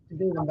chance to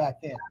do them back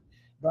then.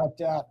 But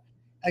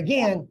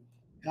again,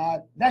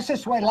 that's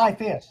just the way life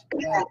is.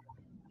 There's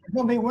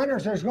going to be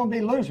winners. There's going to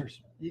be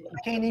losers. You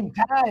can't even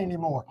tie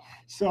anymore.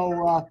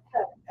 So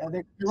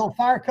they're going to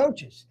fire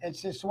coaches.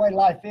 It's just the way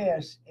life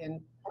is,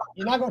 and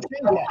you're not going to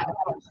change that.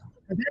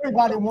 Because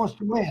everybody wants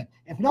to win.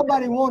 If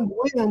nobody wanted to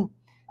win,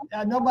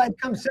 nobody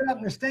comes sit up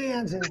in the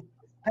stands and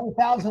pay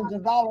thousands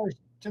of dollars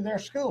to their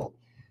school.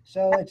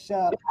 So it's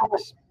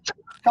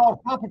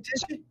called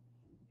competition,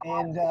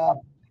 and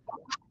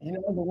you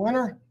know, the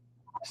winner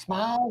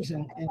smiles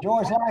and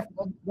enjoys life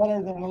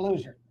better than the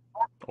loser.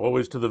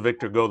 Always to the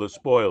victor go the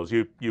spoils.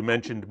 You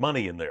mentioned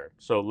money in there,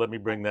 so let me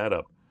bring that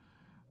up.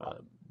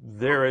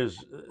 There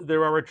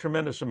are a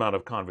tremendous amount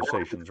of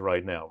conversations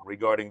right now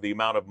regarding the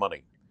amount of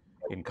money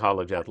in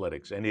college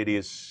athletics, and it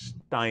is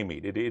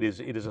stymied. It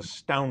is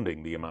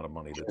astounding the amount of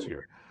money that's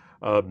here.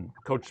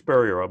 Coach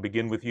Spurrier, I'll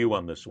begin with you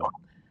on this one.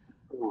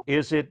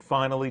 Is it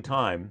finally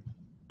time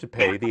to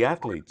pay the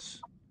athletes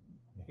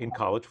in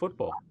college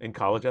football, in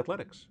college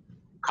athletics?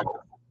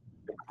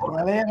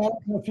 Well, Ed, I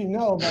don't know if you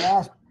know, but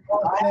I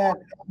started that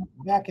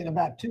back in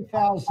about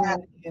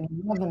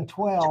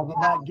 2011-12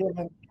 about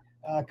giving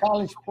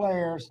college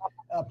players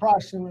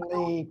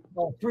approximately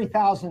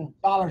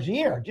 $3,000 a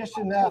year, just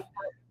enough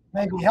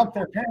maybe help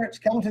their parents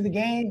come to the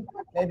game,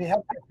 maybe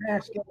help their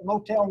parents get a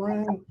motel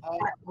room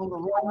on the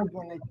road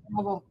when they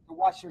travel to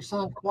watch their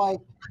son play.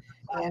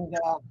 And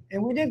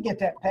we did get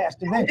that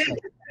passed eventually.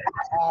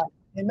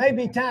 It may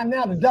be time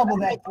now to double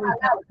that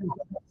 3,000 to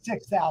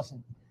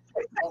 6,000.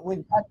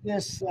 We've got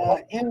this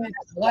image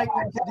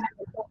likeness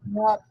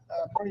coming up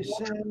pretty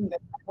soon that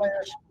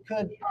players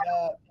could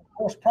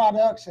enforce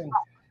products and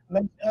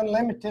make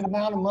unlimited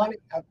amount of money.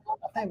 I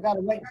think we've got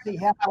to wait and see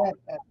how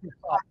that picks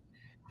up.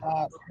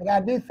 But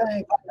I do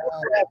think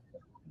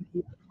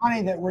the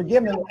money that we're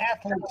giving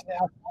athletes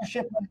now,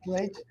 scholarship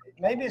athletes,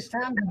 maybe it's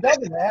time to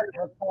double that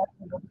for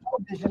the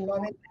television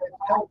money that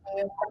comes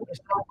in is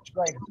so much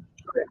greater.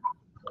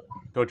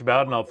 Coach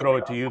Bowden, I'll throw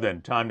it to you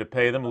then. Time to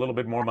pay them a little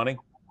bit more money?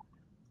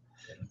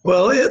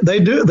 Well, they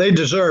do. They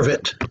deserve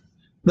it.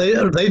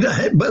 But they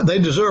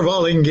deserve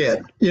all they can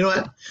get. You know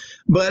what?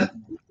 But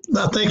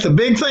I think the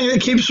big thing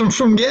that keeps them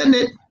from getting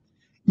it,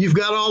 you've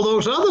got all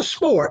those other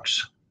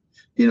sports.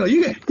 You know,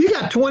 you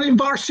got 20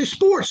 varsity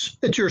sports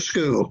at your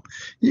school.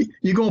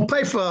 You're going to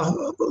pay for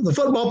the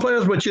football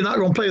players, but you're not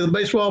going to pay the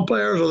baseball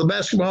players or the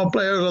basketball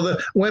players or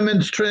the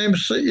women's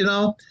teams, you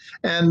know.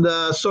 And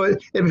so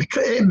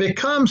it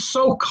becomes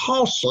so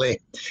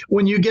costly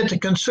when you get to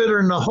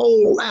considering the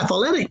whole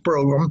athletic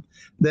program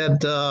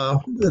that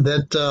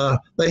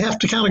they have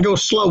to kind of go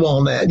slow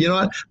on that. You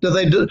know, do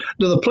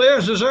the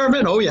players deserve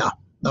it? Oh yeah.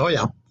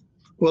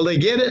 Will they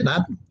get it?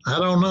 I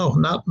don't know.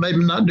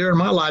 Maybe not during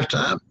my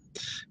lifetime.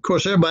 Of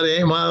course, everybody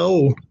ain't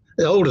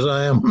as old as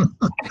I am.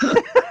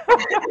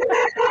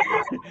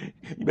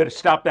 You better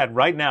stop that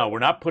right now. We're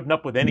not putting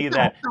up with any of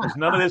that. There's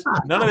none of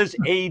this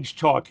age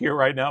talk here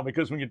right now,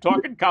 because when you're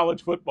talking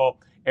college football,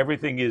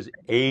 everything is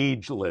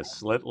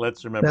ageless.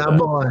 Let's remember that.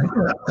 Boy,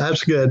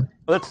 that's good.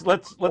 Let's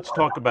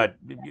talk about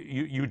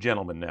you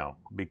gentlemen now,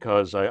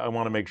 because I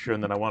want to make sure,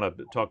 and then I want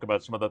to talk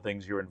about some other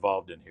things you're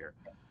involved in here.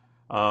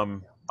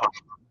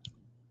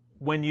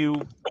 When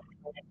you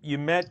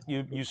met,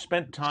 you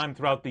spent time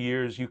throughout the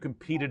years, you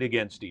competed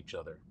against each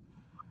other.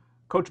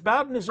 Coach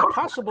Bowden, is it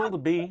possible to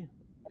be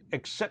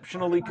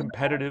exceptionally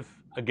competitive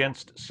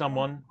against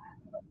someone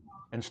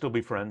and still be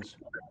friends?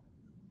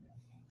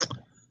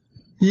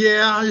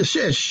 Yeah, it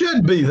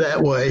should be that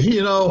way.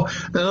 You know,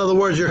 in other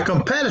words, you're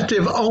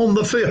competitive on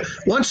the field.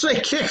 Once they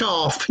kick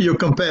off, you're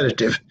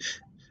competitive.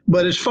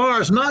 But as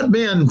far as not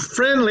being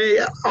friendly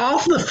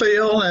off the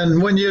field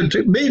and when you're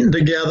meeting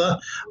together,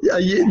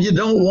 you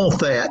don't want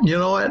that. You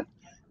know what?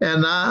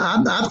 And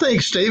I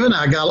think Steve and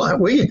I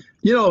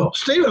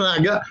Steve and I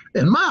got,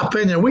 in my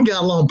opinion, we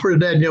got along pretty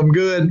damn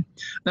good.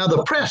 Now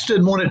the press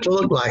didn't want it to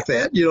look like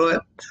that. You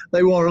know,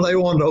 they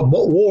wanted a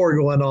war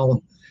going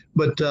on.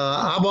 But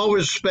I've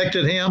always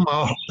respected him.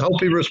 I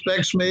hope he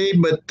respects me.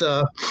 But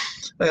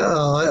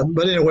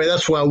anyway,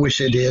 that's what I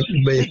wish it did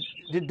be.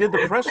 Did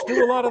the press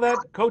do a lot of that,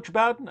 Coach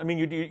Bowden? I mean,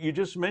 you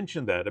just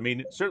mentioned that. I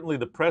mean, certainly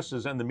the press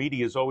and the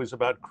media is always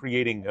about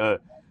creating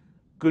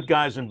good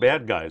guys and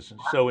bad guys.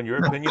 So in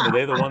your opinion, are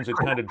they the ones that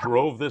kind of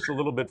drove this a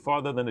little bit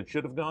farther than it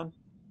should have gone?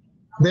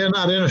 They're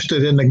not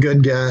interested in the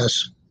good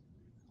guys.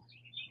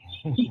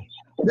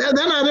 They're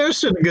not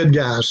interested in the good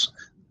guys.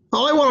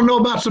 All they want to know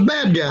about is the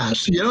bad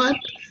guys. You know what?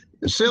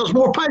 It sells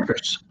more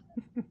papers.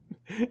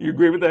 You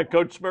agree with that,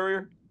 Coach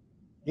Spurrier?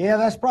 Yeah,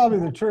 that's probably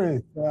the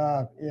truth.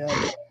 Yeah.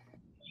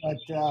 But,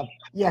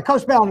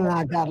 Coach Bowden and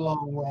I got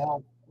along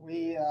well.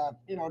 We,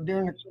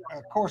 during the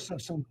course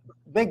of some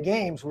big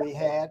games we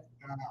had,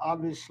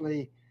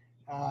 obviously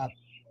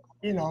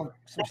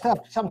some stuff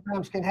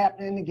sometimes can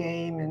happen in the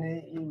game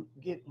and you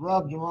get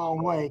rubbed the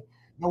wrong way.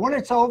 But when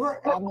it's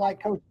over, I'm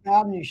like Coach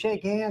Bowden, you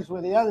shake hands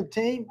with the other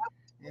team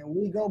and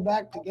we go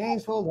back to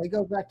Gainesville, they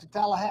go back to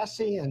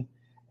Tallahassee, and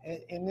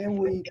then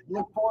we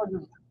look forward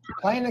to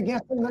playing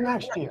against them the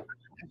next year.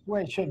 That's the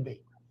way it should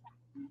be.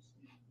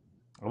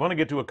 I want to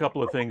get to a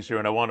couple of things here,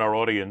 and I want our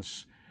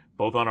audience,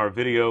 both on our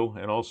video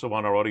and also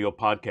on our audio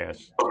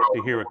podcast,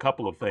 to hear a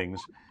couple of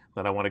things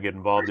that I want to get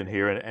involved in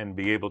here and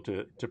be able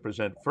to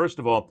present. First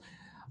of all,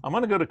 I'm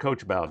going to go to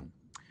Coach Bowden.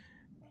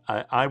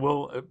 I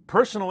will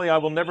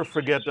never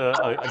forget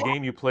a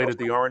game you played at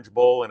the Orange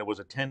Bowl, and it was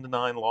a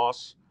 10-9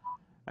 loss.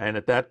 And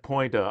at that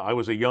point, I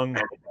was a young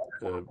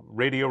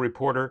radio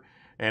reporter.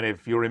 And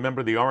if you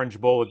remember the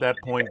Orange Bowl, at that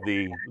point,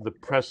 the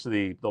press,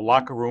 the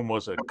locker room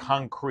was a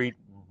concrete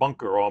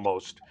bunker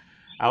almost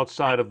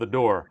outside of the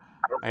door.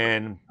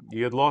 And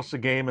you had lost the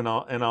game, and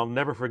I'll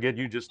never forget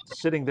you just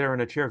sitting there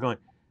in a chair going,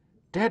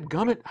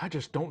 "Dadgummit, I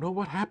just don't know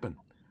what happened.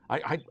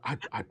 I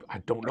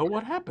don't know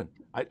what happened.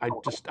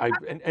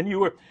 And you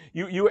were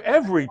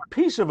every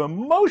piece of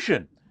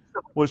emotion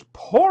was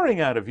pouring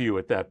out of you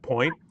at that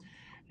point."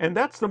 And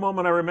that's the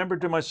moment I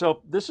remembered to myself,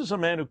 this is a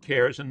man who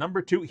cares. And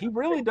number two, he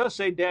really does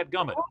say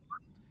 "dadgummit."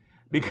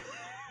 Because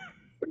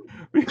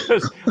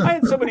I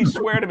had somebody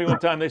swear to me one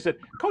time, they said,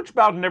 "Coach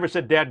Bowden never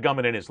said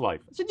 "dadgummit" in his life."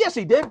 I said, "Yes,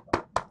 he did.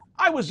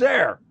 I was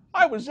there.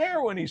 I was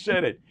there when he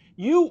said it."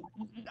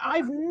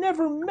 I've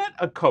never met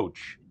a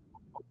coach,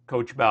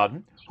 Coach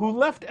Bowden, who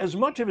left as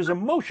much of his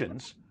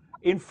emotions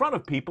in front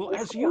of people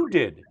as you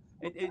did.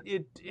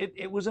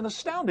 It was an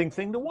astounding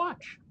thing to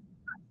watch.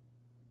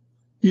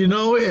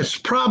 It's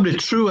probably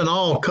true in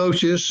all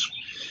coaches.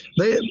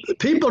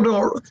 People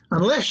don't,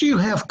 unless you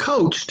have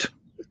coached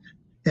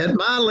at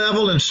my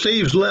level and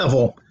Steve's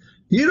level,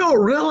 you don't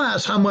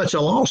realize how much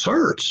a loss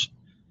hurts.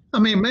 I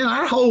mean, man,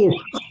 our whole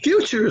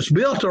future is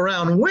built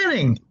around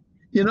winning,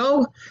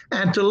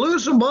 and to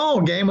lose a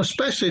ball game,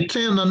 especially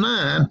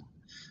 10-9,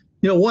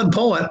 1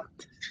 point,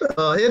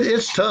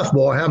 it's tough,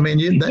 boy. I mean,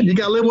 you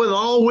got to live with it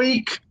all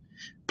week.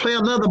 Play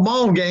another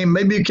ball game,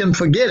 maybe you can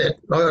forget it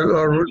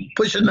or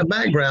push it in the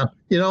background,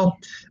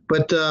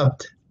 But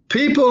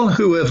people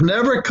who have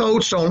never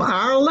coached on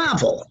our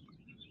level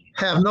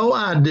have no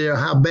idea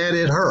how bad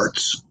it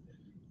hurts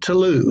to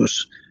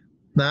lose.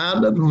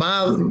 Now,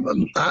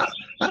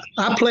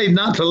 I played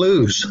not to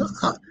lose.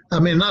 I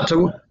played not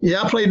to.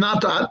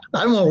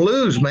 I don't want to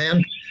lose,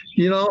 man.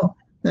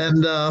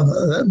 And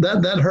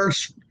that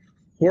hurts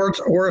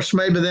worse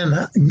maybe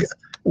than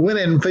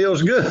winning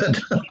feels good.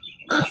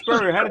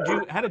 Spurrier, how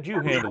did you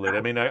handle it?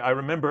 I mean, I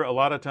remember a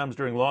lot of times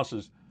during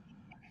losses,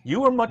 you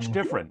were much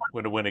different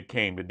when it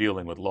came to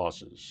dealing with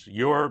losses.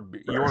 Your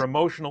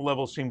emotional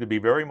level seemed to be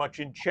very much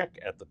in check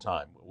at the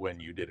time when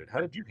you did it. How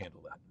did you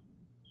handle that?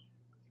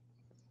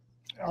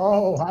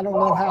 Oh, I don't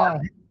know how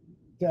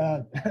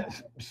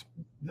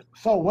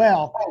so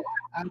well.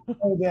 I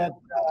know that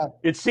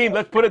it seemed.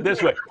 Let's put it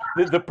this way: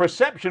 the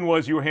perception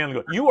was you were handling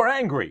it. You were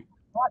angry.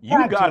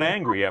 You got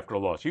angry after a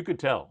loss. You could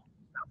tell.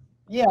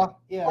 Yeah.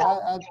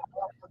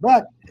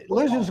 But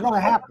losing's going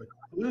to happen.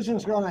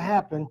 Losing's going to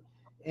happen,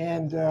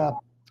 and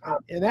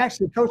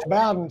actually, Coach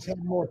Bowden's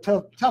had more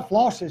tough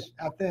losses,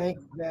 I think,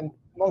 than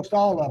most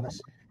all of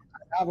us.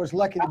 I was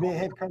lucky to be a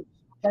head coach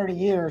 30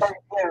 years,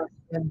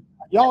 and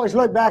you always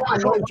look back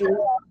and know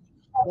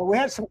well, we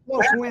had some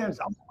close wins,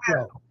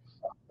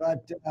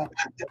 but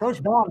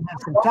Coach Bowden had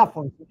some tough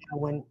ones.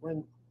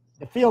 When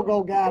the field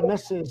goal guy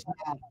misses,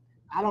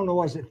 I don't know,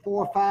 was it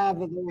 4 or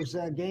 5 of those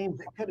games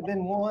that could have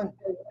been won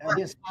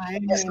against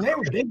Miami? And they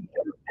were big,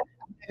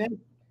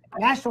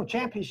 national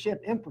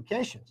championship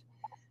implications.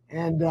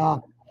 And,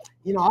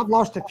 I've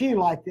lost a few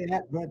like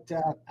that, but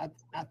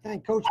I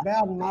think Coach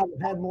Bowden might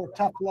have had more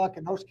tough luck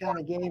in those kind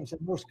of games than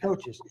most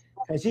coaches,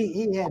 because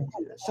he had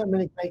so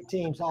many great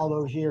teams all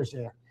those years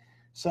there.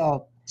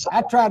 So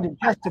I tried to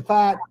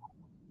justify it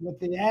with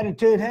the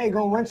attitude, hey,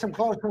 going to win some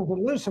close ones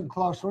and lose some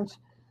close ones.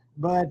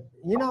 But,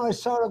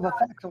 it's sort of a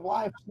fact of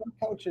life. Some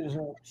coaches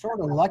are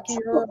sort of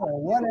luckier or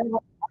whatever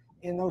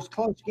in those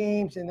close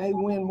games, and they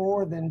win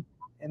more and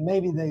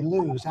maybe they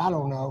lose. I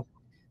don't know.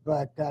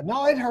 But,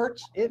 no, it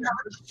hurts. It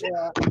hurts.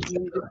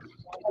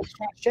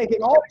 Shake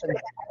it off and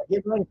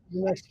get ready for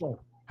the next one.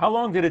 How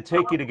long did it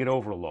take you to get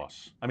over a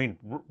loss? I mean,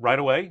 right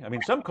away? I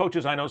mean, some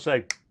coaches I know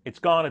say, it's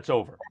gone, it's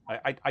over.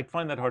 I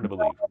find that hard to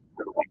believe.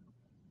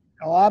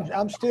 Oh,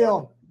 I'm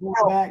still going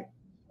back,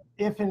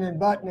 ifing and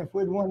butting if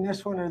we'd won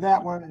this one or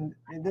that one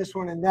and this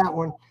one and that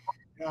one.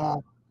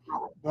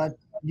 But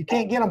you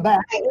can't get them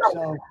back.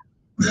 So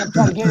you have to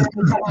try to get it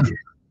every time.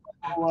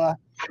 So,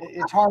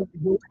 it's hard to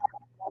do.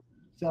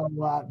 So,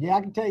 I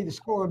can tell you the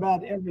score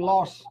about every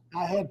loss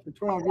I had for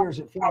 12 years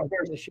at Florida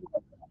this year.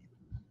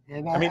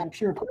 And I'm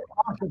sure Coach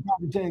can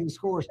probably tell you the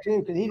scores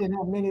too, because he didn't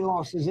have many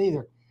losses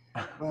either.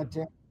 But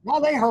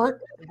no, they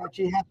hurt, but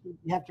you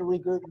have to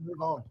regroup and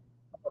move on.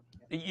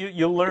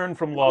 You learn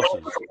from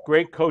losses.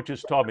 Great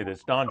coaches taught me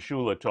this. Don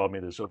Shula taught me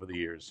this over the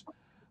years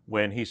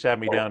when he sat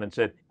me down and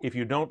said, if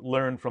you don't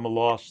learn from a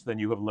loss, then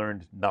you have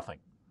learned nothing.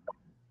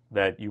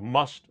 that you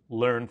must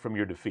learn from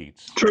your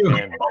defeats. True.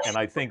 And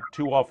I think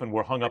too often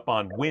we're hung up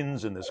on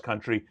wins in this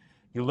country.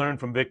 You learn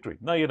from victory.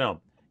 No, you don't.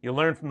 You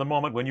learn from the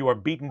moment when you are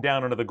beaten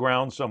down into the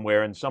ground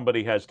somewhere and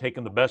somebody has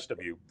taken the best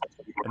of you,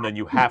 and then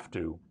you have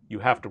to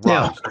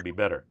rise to be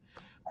better.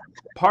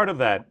 Part of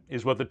that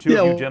is what the two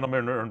of you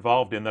gentlemen are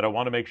involved in that I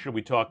want to make sure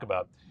we talk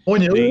about.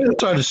 When you lose,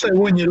 sorry to say,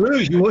 when you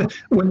lose, you want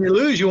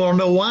to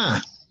know why.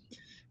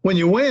 When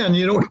you win,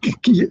 you don't.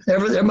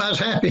 Everybody's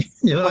happy.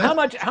 You know. Well, how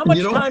much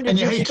time did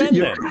you spend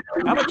then?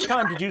 How much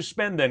time did you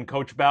spend then,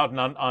 Coach Bowden,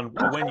 on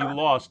when you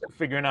lost,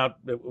 figuring out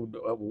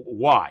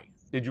why?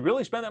 Did you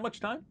really spend that much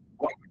time?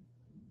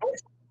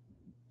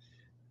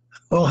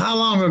 Well, how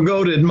long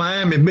ago did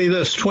Miami beat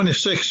us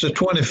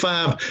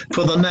 26-25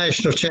 for the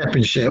national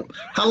championship?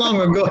 How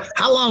long ago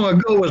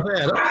was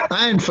that?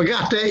 I ain't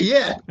forgot that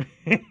yet.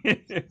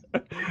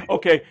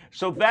 Okay,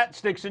 so that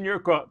sticks in your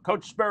craw.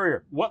 Coach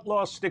Spurrier, what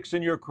loss sticks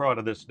in your craw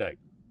to this day?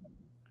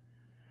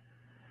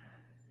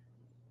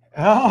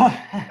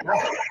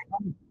 I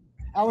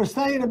was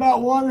thinking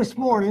about one this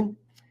morning.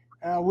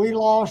 We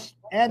lost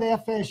at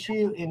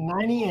FSU in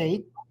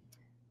 '98.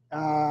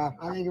 I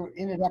think it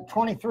ended up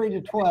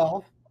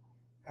 23-12.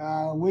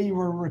 We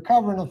were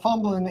recovering a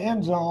fumble in the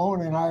end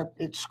zone, and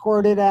it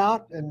squirted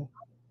out, and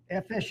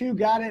FSU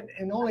got it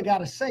and only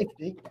got a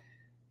safety.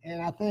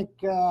 And I think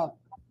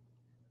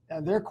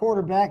their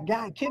quarterback,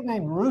 kid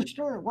named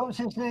Rooster, what was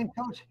his name,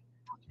 Coach?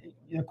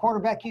 The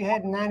quarterback you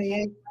had in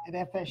 '98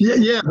 at FSU?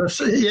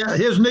 Yeah,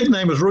 his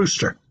nickname was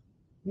Rooster.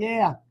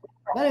 Yeah.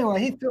 But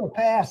anyway, he threw a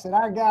pass that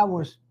our guy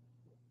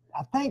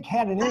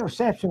had an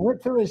interception,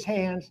 went through his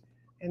hands,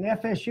 and the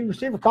FSU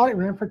receiver caught it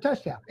and ran for a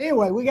touchdown.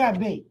 Anyway, we got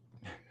beat.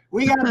 If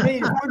we'd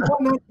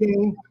won that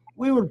game,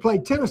 we would have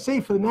played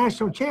Tennessee for the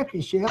national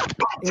championship.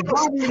 And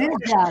Bobby and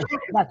his guys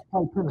got to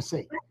play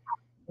Tennessee.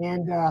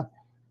 And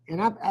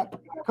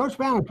Coach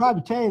Bowden would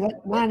probably tell you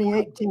that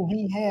 '98 team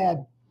he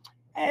had,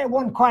 it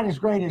wasn't quite as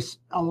great as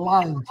a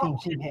lot of the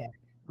teams he had.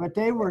 But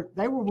they were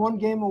one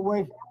game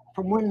away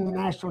from winning the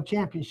national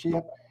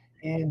championship.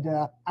 And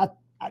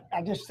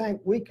I just think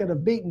we could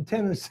have beaten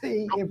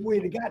Tennessee if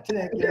we'd have got to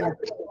that game.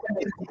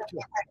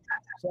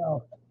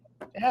 So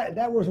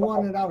that was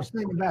one that I was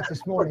thinking about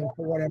this morning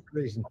for whatever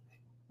reason.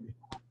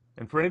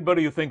 And for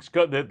anybody who thinks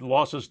that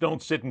losses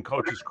don't sit in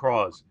coaches'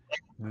 craws,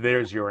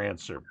 there's your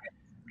answer.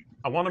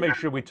 I want to make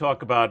sure we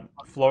talk about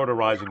Florida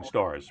Rising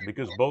Stars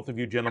because both of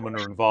you gentlemen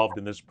are involved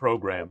in this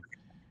program,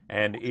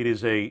 and it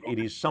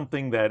is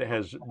something that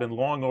has been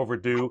long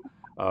overdue.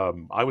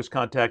 I was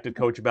contacted,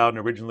 Coach Bowden,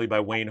 originally by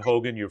Wayne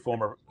Hogan, your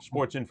former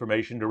sports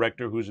information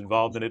director, who's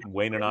involved in it, and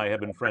Wayne and I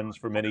have been friends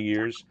for many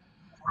years,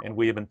 and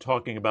we have been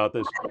talking about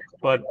this.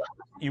 But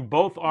you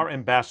both are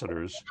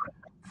ambassadors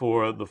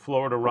for the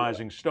Florida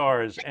Rising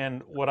Stars,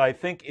 and what I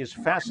think is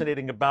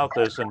fascinating about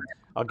this, and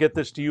I'll get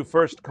this to you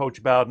first,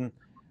 Coach Bowden,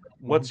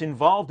 what's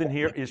involved in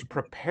here is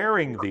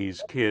preparing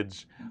these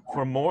kids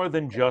for more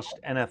than just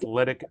an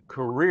athletic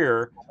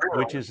career,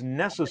 which is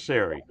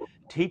necessary.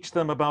 Teach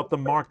them about the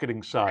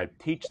marketing side.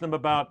 Teach them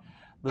about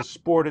the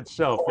sport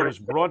itself. There's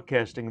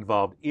broadcasting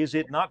involved. Is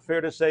it not fair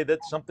to say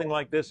that something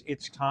like this,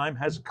 its time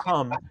has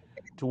come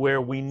to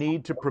where we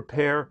need to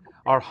prepare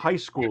our high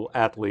school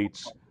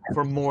athletes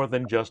for more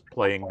than just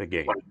playing the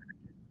game?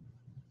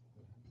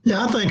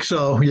 Yeah, I think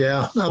so.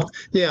 Yeah.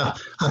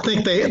 I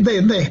think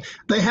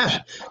they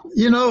have.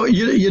 You know,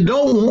 you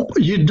don't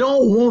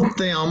want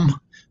them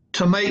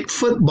to make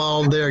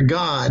football their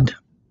god.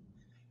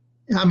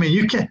 I mean,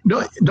 you can't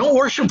don't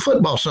worship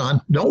football,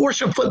 son. Don't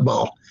worship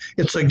football.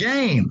 It's a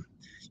game.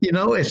 You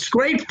know, it's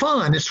great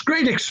fun. It's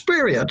great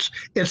experience.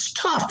 It's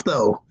tough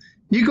though.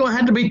 You're gonna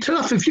have to be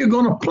tough if you're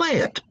gonna play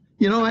it.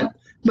 You know what?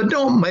 But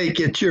don't make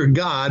it your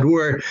god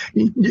where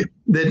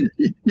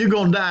you're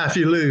gonna die if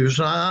you lose.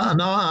 I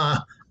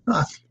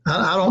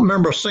don't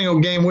remember a single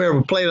game we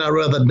ever played. I'd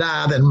rather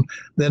die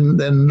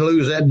than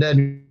lose that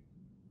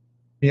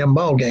damn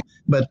ball game.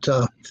 But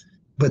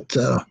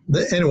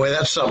anyway,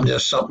 that's something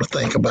to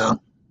think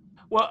about.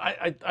 Well,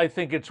 I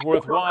think it's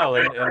worthwhile,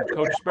 and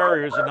Coach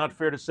Spurrier, is it not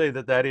fair to say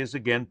that is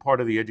again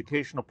part of the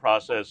educational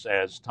process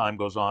as time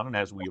goes on and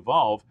as we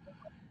evolve?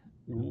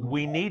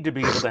 We need to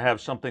be able to have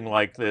something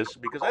like this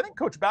because I think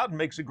Coach Bowden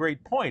makes a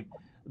great point.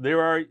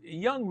 There are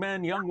young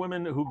men, young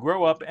women who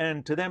grow up,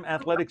 and to them,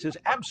 athletics is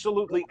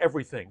absolutely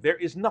everything. There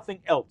is nothing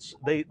else.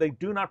 They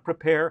do not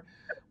prepare,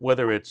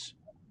 whether it's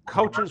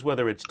coaches,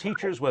 whether it's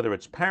teachers, whether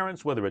it's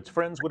parents, whether it's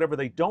friends, whatever.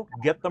 They don't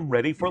get them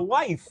ready for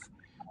life.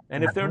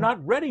 And if they're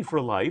not ready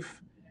for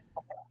life,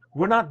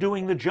 we're not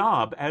doing the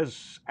job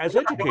as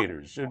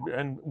educators,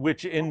 and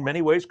which in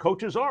many ways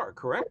coaches are,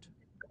 correct?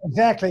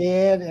 Exactly,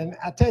 Ed. And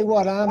I tell you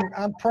what,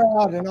 I'm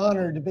proud and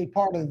honored to be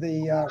part of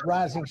the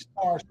Rising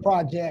Stars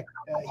project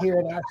here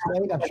in our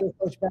state. I'm sure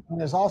Coach Bowden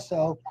is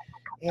also.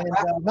 And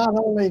not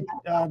only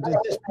does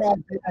this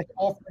project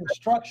offer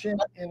instruction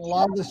in a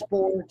lot of the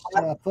sports,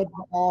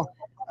 football,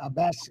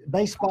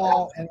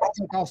 baseball, and I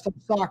think also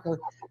soccer,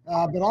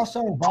 but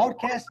also in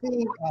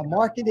broadcasting,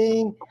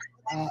 marketing,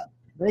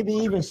 maybe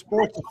even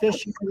sports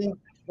officiating.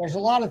 There's a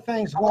lot of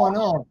things going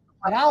on.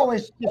 But I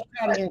always just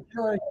try to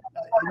encourage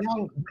a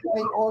young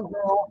boy or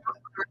girl,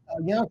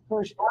 a young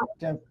person,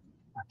 to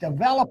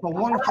develop a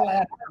wonderful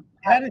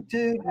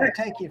attitude will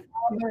take you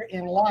further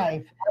in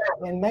life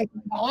and make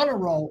an honor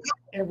roll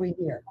every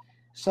year.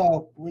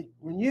 So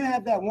when you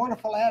have that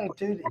wonderful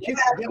attitude that you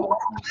can get along,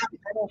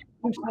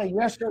 you say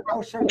yes sir,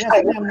 no sir,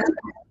 yes ma'am,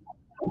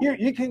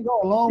 you can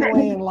go a long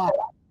way in life.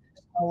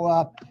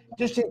 So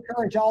just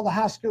encourage all the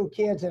high school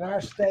kids in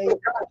our state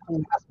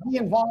to be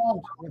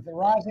involved with the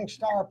Rising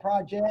Star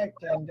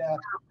Project and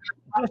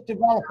just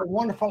develop a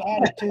wonderful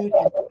attitude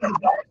in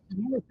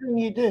everything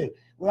you do.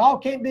 We all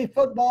can't be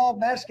football,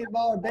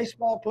 basketball, or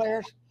baseball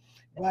players,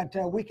 but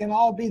we can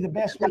all be the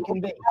best we can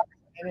be.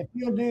 And if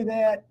you'll do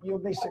that, you'll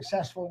be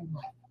successful in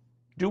life.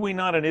 Do we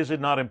not, and is it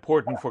not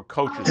important for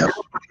coaches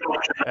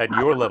at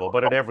your level,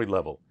 but at every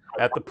level,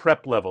 at the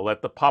prep level,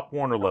 at the Pop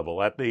Warner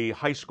level, at the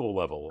high school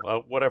level,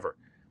 whatever,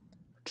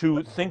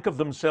 to think of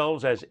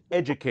themselves as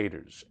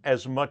educators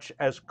as much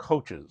as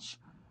coaches?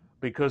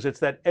 Because it's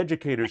that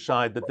educator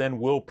side that then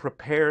will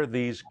prepare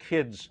these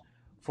kids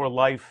for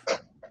life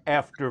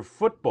after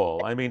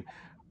football. I mean,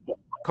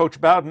 Coach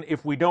Bowden,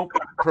 if we don't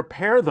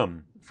prepare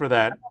them for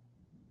that,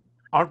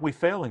 aren't we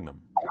failing them?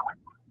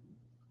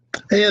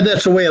 Yeah,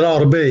 that's the way it ought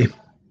to be.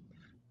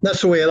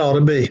 That's the way it ought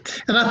to be.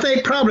 And I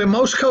think probably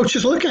most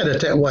coaches look at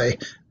it that way,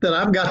 that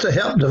I've got to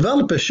help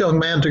develop this young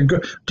man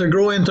to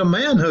grow into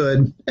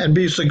manhood and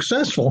be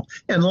successful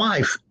in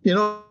life. You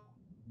know,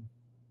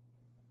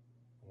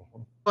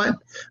 but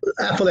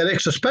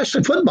athletics,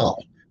 especially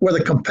football, where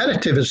the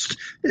competitive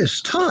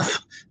is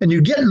tough and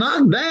you get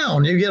knocked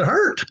down, you get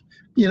hurt,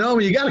 you know,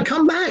 you got to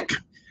come back.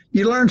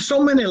 You learn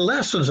so many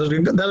lessons that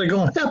are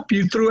going to help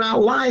you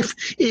throughout life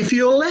if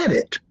you'll let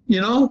it,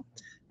 you know.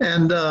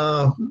 And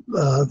yeah,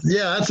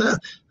 that's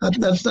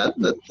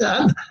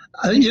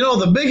you know,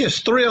 the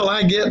biggest thrill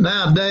I get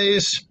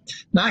nowadays.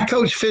 Now, I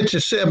coached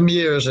 57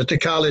 years at the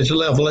college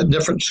level at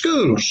different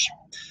schools.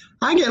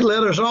 I get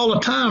letters all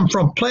the time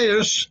from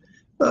players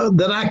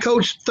that I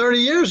coached 30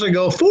 years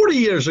ago, 40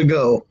 years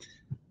ago.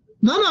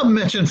 None of them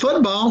mention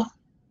football.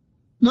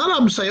 None of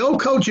them say, "Oh,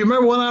 coach, you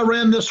remember when I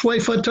ran this way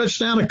for a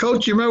touchdown?" Or,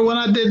 "Coach, you remember when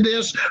I did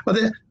this?" Or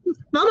that.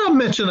 None of them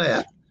mention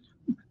that.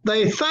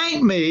 They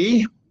thank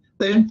me.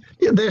 They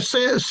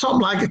say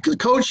something like,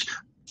 "Coach,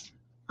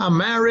 I'm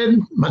married.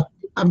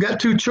 I've got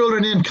 2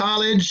 children in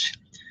college,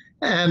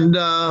 and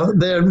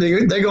they're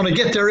going to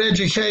get their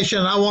education.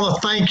 I want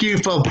to thank you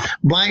for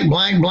blank,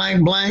 blank,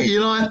 blank, blank." You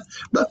know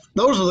what?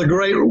 Those are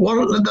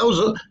those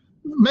are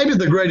maybe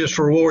the greatest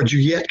rewards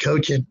you get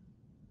coaching.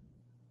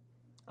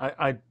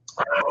 I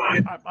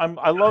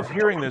love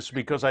hearing this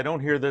because I don't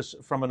hear this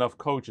from enough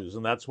coaches,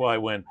 and that's why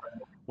when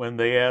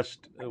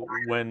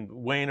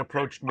Wayne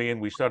approached me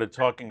and we started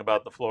talking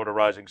about the Florida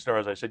Rising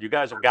Stars, I said, "You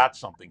guys have got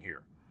something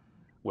here.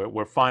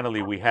 Where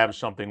finally we have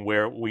something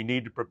where we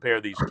need to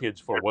prepare these kids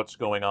for what's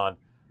going on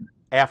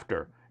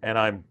after." And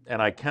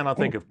I cannot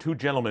think of 2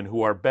 gentlemen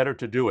who are better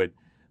to do it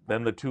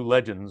than the 2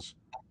 legends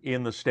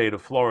in the state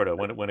of Florida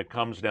when it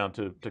comes down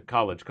to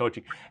college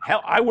coaching.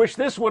 Hell, I wish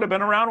this would have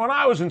been around when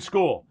I was in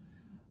school.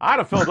 I'd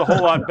have felt a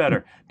whole lot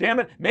better. Damn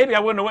it, maybe I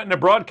wouldn't have went into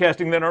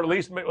broadcasting then, or at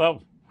least,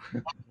 well,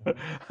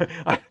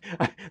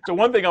 so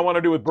one thing I want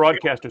to do with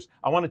broadcasters,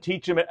 I want to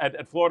teach them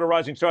at Florida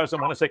Rising Stars. I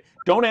want to say,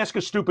 don't ask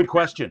a stupid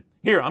question.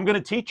 Here, I'm going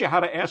to teach you how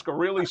to ask a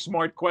really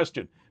smart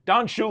question.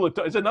 Don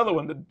Shula is another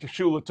one that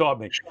Shula taught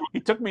me. He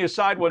took me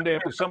aside one day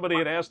after somebody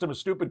had asked him a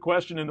stupid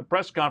question in the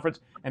press conference,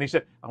 and he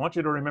said, "I want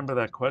you to remember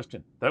that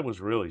question. That was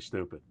really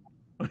stupid."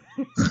 And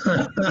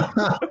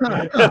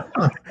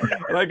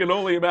I can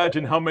only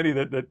imagine how many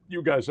that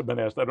you guys have been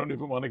asked. I don't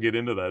even want to get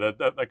into that.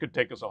 That could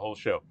take us a whole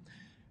show.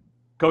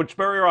 Coach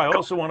Spurrier, I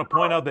also want to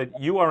point out that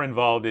you are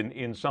involved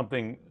in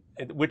something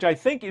which I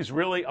think is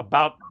really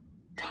about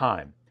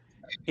time.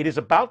 It is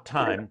about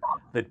time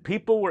that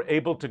people were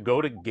able to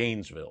go to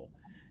Gainesville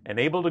and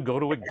able to go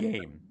to a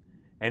game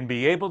and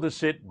be able to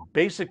sit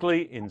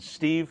basically in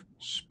Steve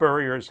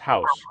Spurrier's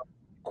house,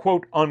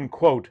 quote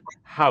unquote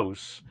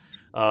house.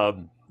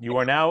 You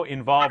are now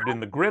involved in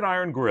the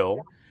Gridiron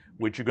Grill,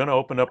 which you're going to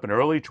open up in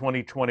early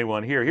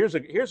 2021. Here's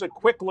a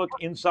quick look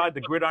inside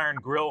the Gridiron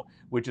Grill,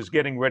 which is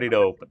getting ready to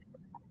open.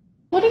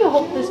 What do you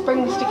hope this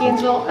brings to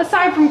Gainesville,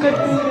 aside from good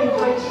food and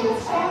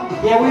places?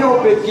 Yeah, we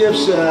hope it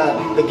gives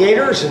the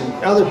Gators and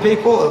other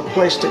people a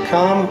place to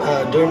come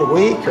during the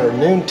week or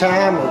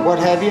noontime or what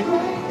have you,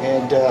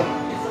 and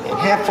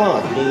have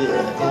fun. Be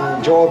an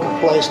enjoyable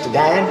place to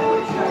dine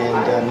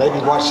and maybe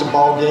watch some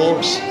ball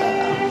games.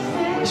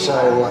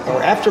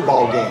 Or after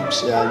ball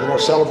games, you know,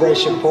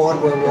 Celebration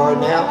Point where we are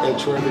now,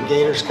 it's where the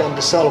Gators come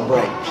to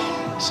celebrate.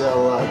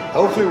 So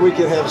hopefully we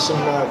can have some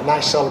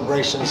nice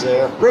celebrations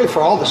there, really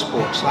for all the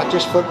sports, not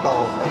just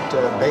football,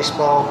 but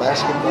baseball,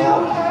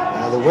 basketball,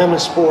 the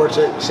women's sports.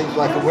 It seems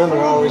like the women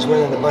are always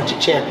winning a bunch of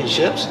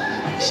championships,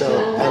 so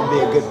that would be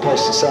a good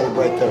place to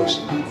celebrate those.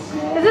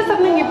 Is this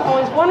something you've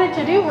always wanted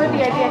to do? Where'd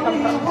the idea come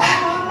from?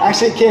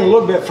 Actually, it came a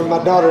little bit from my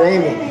daughter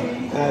Amy.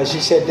 She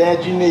said,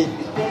 "Dad, you need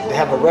to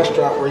have a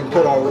restaurant where you can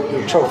put all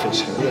your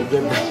trophies.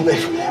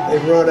 They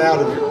run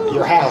out of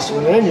your house.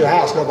 When they're in your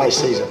house, nobody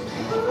sees them.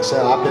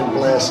 So I've been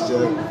blessed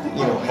to,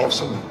 have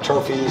some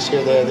trophies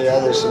here, there, the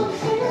others, some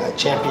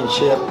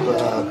championship,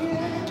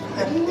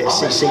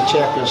 SEC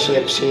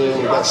championships here.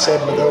 We've got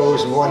 7 of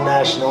those and 1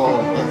 national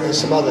and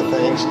some other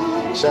things.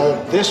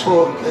 So this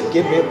will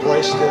give me a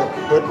place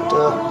to put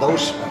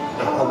those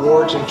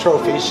awards and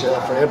trophies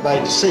for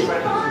everybody to see.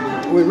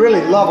 We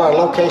really love our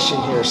location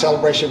here,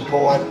 Celebration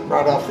Point,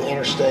 right off the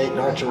interstate and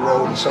Archer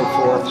Road and so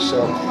forth.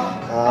 So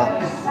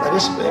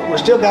we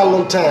still got a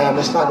little time.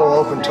 It's not going to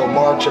open until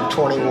March of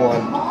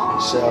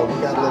 21. So we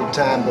got a little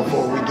time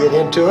before we get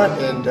into it,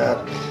 and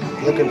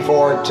looking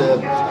forward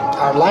to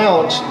our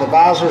lounge. The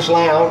Visors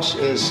Lounge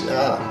is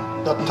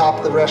up top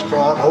of the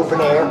restaurant,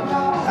 open air.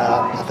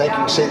 I think you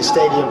can see the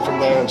stadium from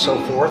there and so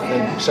forth,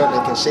 and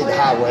certainly can see the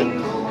highway.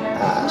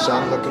 So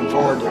I'm looking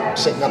forward to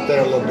sitting up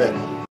there a little bit.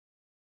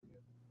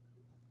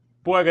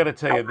 Boy, I got to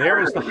tell you, there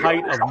is the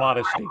height of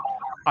modesty.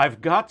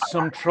 I've got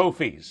some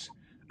trophies.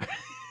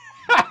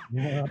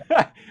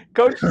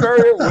 Coach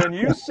Spurrier, when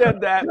you said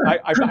that,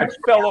 I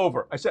fell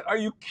over. I said, "Are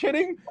you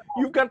kidding?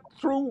 You've got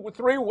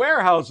 3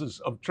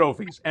 warehouses of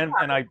trophies." And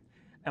I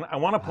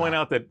want to point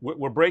out that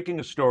we're breaking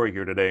a story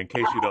here today, in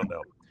case you don't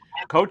know.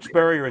 Coach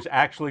Spurrier is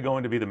actually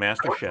going to be the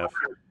master chef.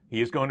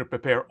 He is going to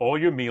prepare all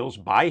your meals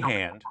by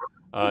hand.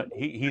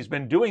 He's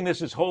been doing this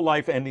his whole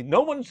life, and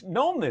no one's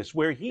known this,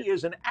 where he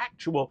is an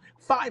actual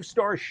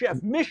 5-star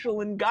chef,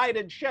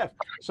 Michelin-guided chef.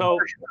 So,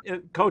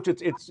 Coach,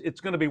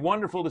 it's going to be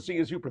wonderful to see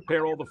as you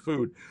prepare all the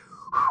food.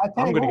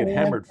 I'm going to get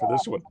hammered for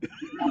this one.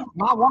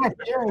 My wife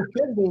Jerry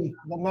could be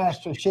the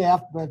master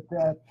chef, but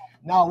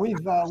no,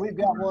 we've got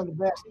one of the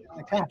best in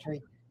the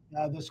country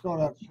that's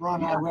going to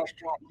run our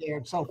restaurant there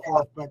and so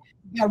forth. But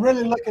yeah,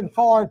 really looking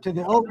forward to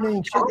the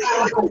opening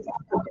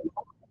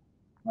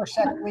or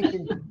second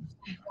weekend.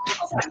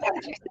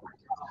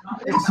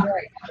 It's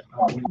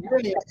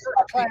really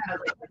a class.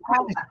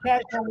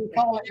 Casual, we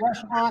call it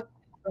restaurant,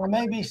 or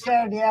maybe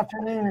Saturday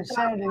afternoon and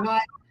Saturday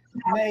night.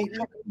 It may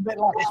look a bit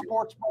like a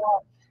sports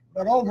bar,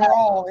 but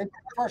overall, it's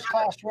a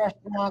first-class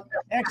restaurant,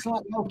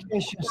 excellent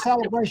location.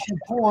 Celebration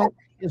Point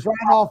is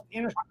right off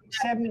Interstate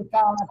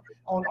 75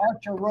 on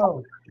Archer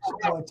Road.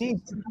 So it's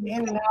easy to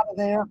get in and out of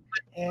there,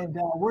 and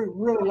we're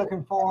really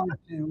looking forward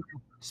to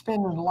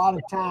spending a lot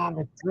of time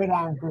at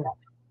Gridiron Grill.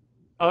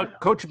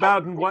 Coach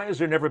Bowden, why has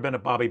there never been a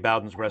Bobby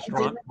Bowden's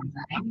restaurant?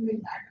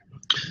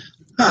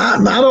 I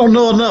don't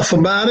know enough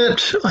about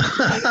it.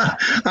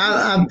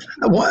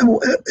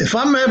 If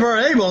I'm ever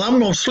able, I'm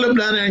going to slip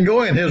down there and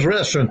go in his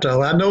restaurant,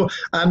 though. I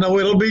know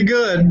it'll be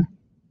good.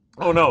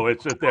 Oh no,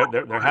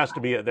 there has to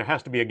be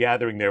a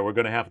gathering there. We're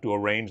going to have to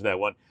arrange that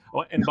one.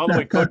 Oh, and by the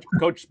way,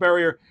 Coach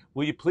Spurrier,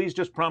 will you please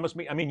just promise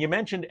me? I mean, you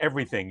mentioned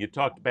everything. You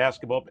talked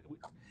basketball.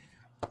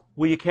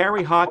 Will you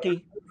carry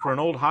hockey for an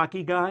old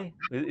hockey guy?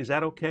 Is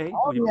that okay?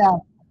 Oh, yeah.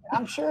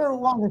 I'm sure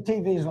one of the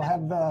TVs will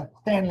have the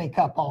Stanley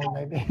Cup on,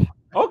 maybe.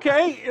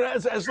 Okay,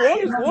 as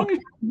long as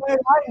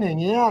Lightning,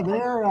 yeah,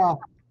 they're.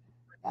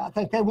 I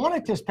think they won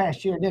it this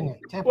past year, didn't they?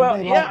 Tampa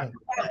Bay Lightning.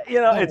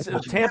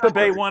 It's Tampa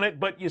Bay won it,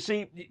 but you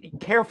see,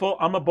 careful.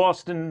 I'm a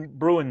Boston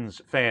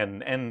Bruins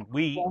fan, and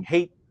we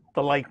hate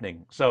the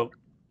Lightning, so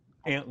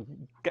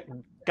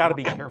got to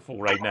be careful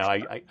right now.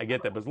 I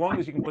get that, but as long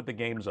as you can put the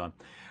games on.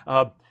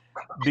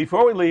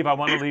 Before we leave, I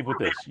want to leave with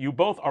this. You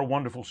both are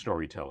wonderful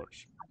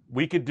storytellers.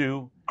 We could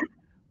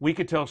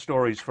tell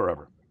stories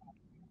forever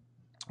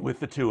with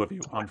the two of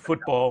you on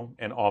football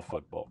and off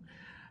football.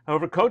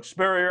 However, Coach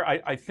Spurrier,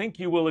 I think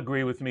you will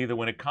agree with me that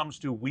when it comes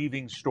to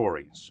weaving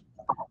stories,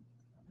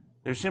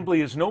 there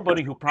simply is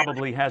nobody who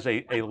probably has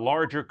a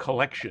larger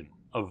collection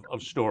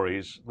of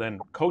stories than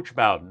Coach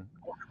Bowden,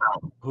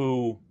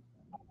 who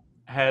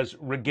has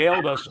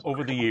regaled us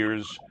over the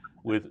years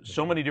with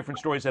so many different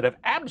stories that have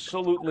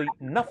absolutely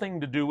nothing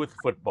to do with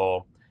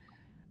football.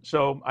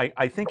 So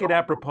I think it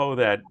apropos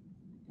that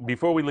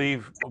before we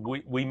leave,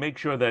 we make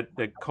sure that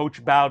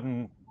Coach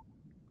Bowden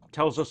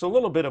tells us a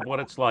little bit of what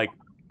it's like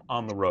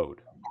on the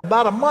road.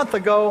 About a month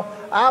ago,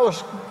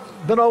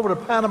 been over to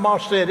Panama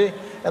City,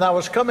 and I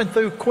was coming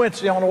through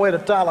Quincy on the way to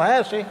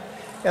Tallahassee,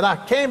 and I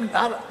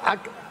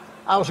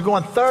was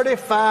going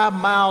 35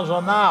 miles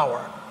an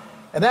hour,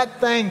 and that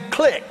thing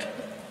clicked,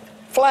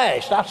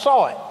 flashed. I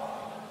saw it.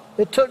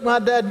 It took my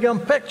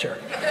dadgum picture.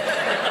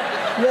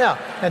 Yeah,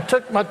 and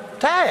took my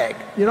tag,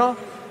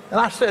 And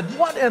I said,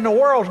 what in the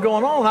world's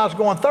going on? I was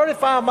going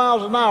 35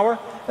 miles an hour,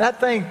 and that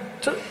thing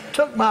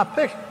took my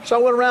picture. So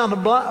I went around the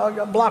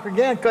block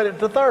again, cut it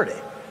to 30.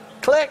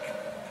 Click.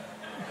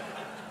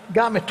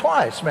 Got me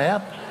twice,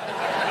 man.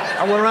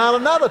 I went around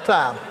another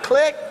time.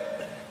 Click.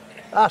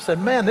 I said,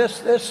 man,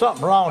 there's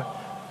something wrong.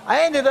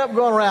 I ended up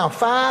going around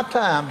 5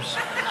 times.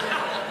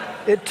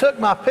 It took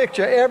my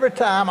picture every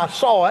time I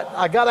saw it.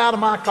 I got out of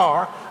my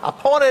car. I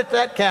pointed at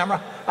that camera.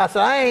 I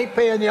said, I ain't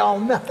paying y'all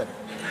nothing.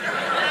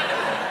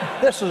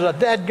 This is a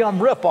dadgum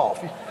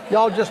ripoff.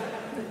 Y'all just,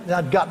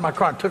 I got in my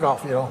car and took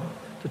off,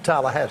 to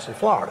Tallahassee,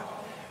 Florida.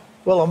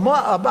 Well,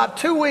 about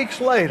 2 weeks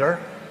later,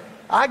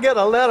 I get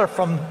a letter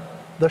from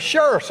the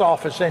sheriff's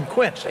office in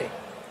Quincy.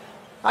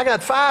 I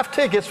got 5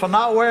 tickets for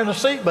not wearing a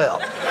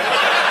seatbelt.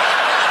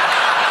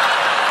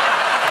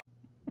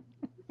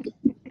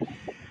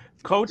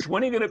 Coach,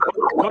 when are you going to, Coach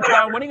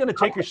Bowden, when are you going to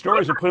take your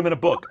stories and put them in a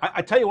book?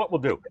 I tell you what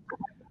we'll do.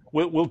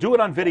 We'll do it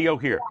on video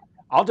here.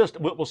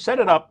 We'll set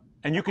it up,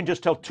 and you can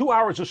just tell 2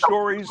 hours of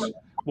stories.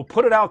 We'll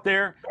put it out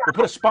there. We'll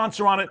put a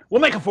sponsor on it.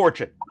 We'll make a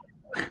fortune.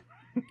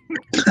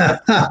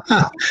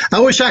 I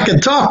wish I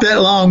could talk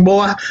that long,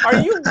 boy.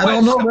 Are you? I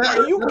don't know that.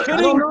 Are you kidding?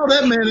 I don't know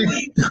that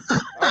many.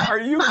 Are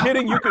you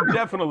kidding? You could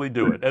definitely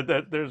do it.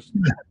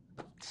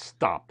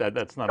 Stop.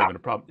 That's not even a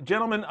problem,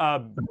 gentlemen.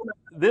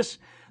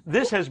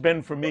 This has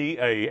been for me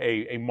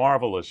a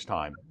marvelous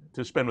time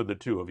to spend with the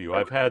two of you.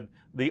 I've had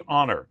the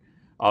honor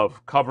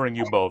of covering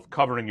you both,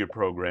 covering your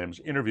programs,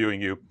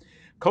 interviewing you.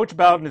 Coach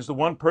Bowden is the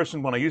one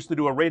person, when I used to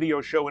do a radio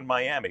show in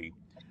Miami,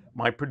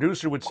 my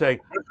producer would say,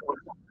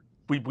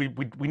 we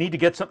need to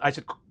get some. I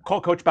said,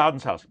 call Coach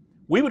Bowden's house.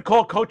 We would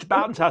call Coach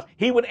Bowden's house.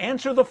 He would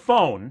answer the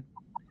phone,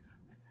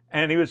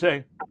 and he would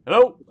say,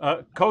 "Hello,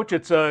 Coach.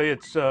 It's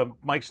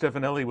Mike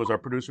Stefanelli was our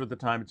producer at the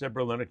time. It's Ed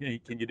Berliner. Can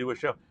you do a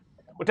show?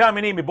 What time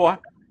you need me, boy?"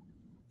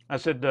 I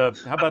said,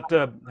 "How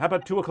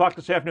about 2 o'clock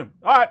this afternoon?"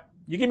 "All right,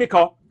 you give me a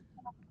call."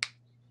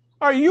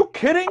 Are you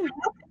kidding?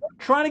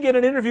 Trying to get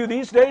an interview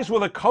these days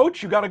with a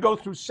coach, you got to go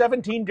through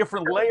 17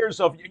 different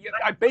layers of.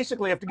 I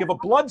basically have to give a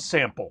blood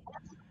sample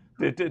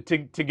to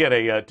get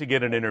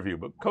an interview.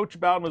 But Coach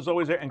Bowden was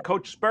always there, and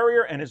Coach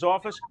Spurrier and his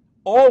office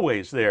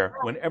always there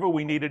whenever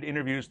we needed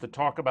interviews to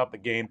talk about the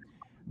game.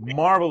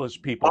 Marvelous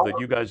people that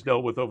you guys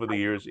dealt with over the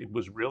years. It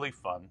was really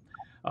fun.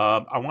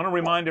 I want to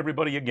remind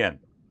everybody again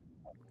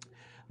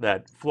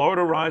that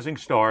Florida Rising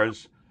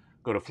Stars.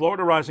 Go to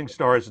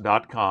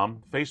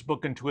FloridaRisingStars.com.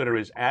 Facebook and Twitter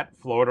is at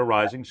Florida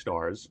Rising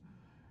Stars,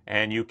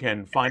 and you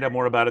can find out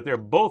more about it there.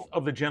 Both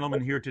of the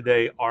gentlemen here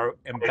today are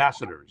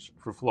ambassadors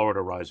for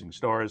Florida Rising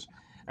Stars,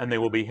 and they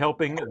will be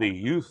helping the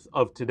youth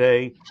of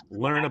today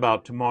learn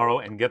about tomorrow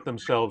and get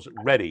themselves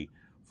ready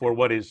for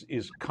what is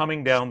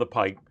coming down the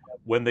pike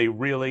when they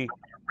really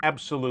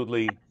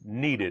absolutely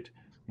need it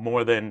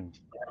more than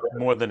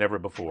ever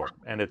before.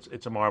 And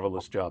it's a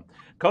marvelous job.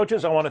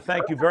 Coaches, I want to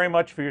thank you very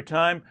much for your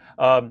time.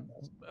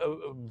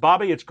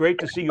 Bobby, it's great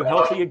to see you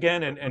healthy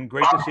again and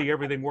great to see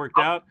everything worked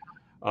out.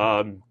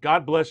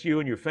 God bless you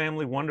and your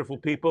family, wonderful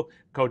people.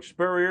 Coach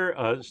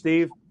Spurrier,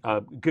 Steve,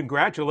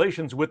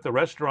 congratulations with the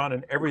restaurant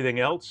and everything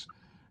else.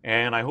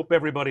 And I hope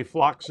everybody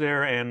flocks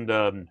there. And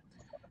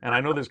I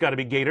know there's got to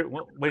be Gator.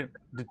 Wait,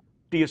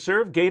 do you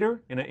serve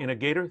Gator in a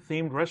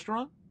Gator-themed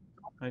restaurant?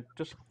 I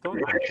just thought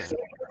about that.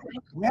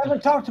 We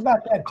haven't talked about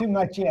that too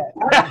much yet.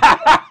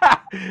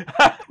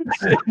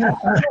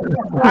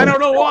 I don't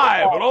know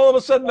why, but all of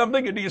a sudden I'm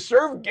thinking, do you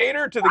serve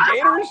Gator to the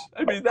Gators?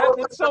 I mean, that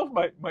itself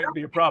might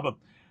be a problem.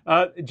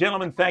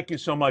 Gentlemen, thank you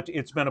so much.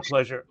 It's been a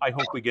pleasure. I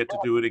hope we get to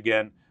do it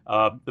again.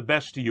 The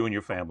best to you and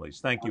your families.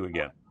 Thank you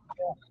again.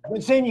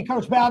 Good seeing you,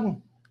 Coach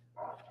Bowden.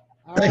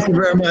 Thank you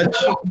very much.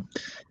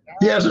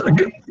 Yes,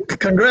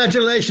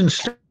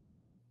 congratulations,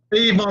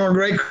 Steve, on a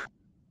great.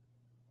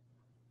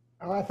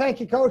 Thank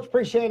you, Coach.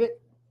 Appreciate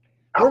it.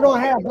 We're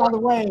going to have, by the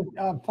way,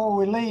 before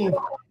we leave,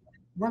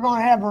 we're going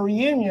to have a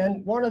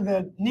reunion. One of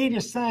the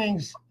neatest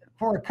things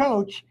for a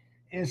coach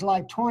is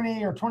like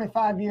 20 or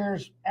 25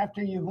 years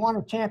after you've won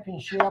a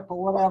championship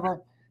or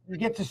whatever, you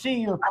get to see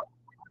your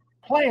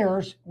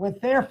players with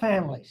their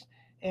families.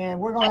 And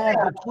we're going to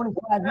have a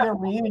 25-year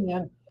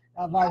reunion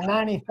of our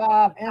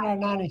 95 and our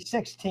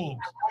 96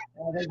 teams.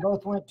 They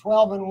both went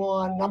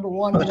 12-1, number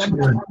one and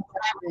number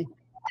 2.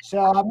 So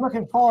I'm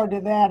looking forward to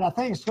that. I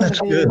think it's going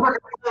to be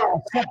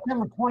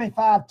September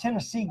 25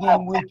 Tennessee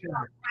game weekend.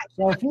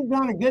 So if you've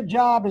done a good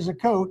job as a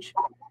coach,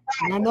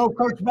 and I know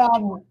Coach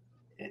Bowden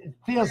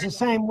feels the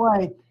same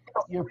way,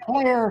 your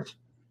players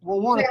will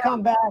want to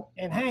come back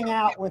and hang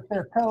out with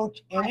their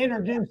coach and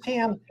introduce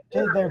him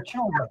to their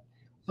children.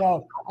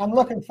 So I'm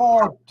looking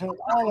forward to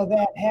all of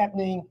that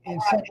happening in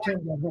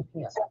September this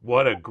year.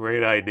 What a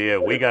great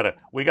idea. We gotta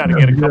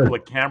get a couple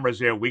of cameras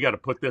there. We got to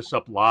put this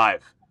up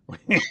live.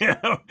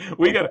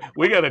 we got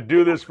to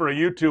do this for a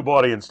YouTube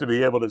audience to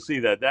be able to see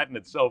that. That in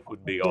itself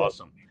would be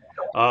awesome.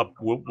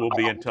 We'll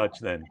be in touch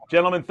then.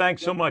 Gentlemen,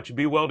 thanks so much.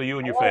 Be well to you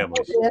and your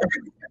families.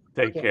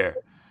 Take care.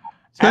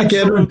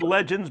 Absolute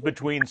legends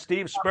between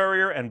Steve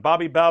Spurrier and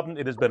Bobby Bowden.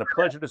 It has been a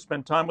pleasure to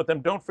spend time with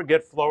them. Don't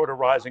forget Florida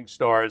Rising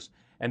Stars,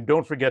 and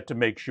don't forget to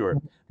make sure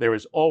there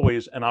is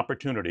always an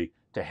opportunity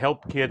to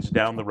help kids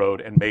down the road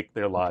and make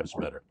their lives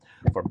better.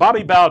 For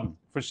Bobby Bowden,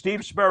 for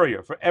Steve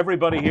Spurrier, for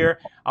everybody here,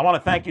 I want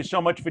to thank you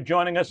so much for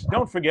joining us.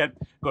 Don't forget,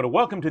 go to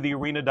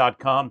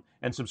welcomeToTheArena.com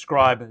and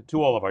subscribe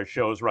to all of our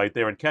shows right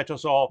there and catch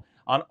us all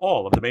on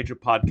all of the major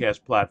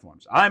podcast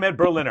platforms. I'm Ed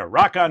Berliner.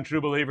 Rock on,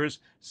 true believers.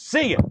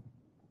 See ya.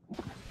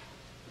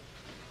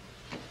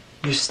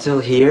 You're still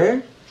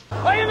here?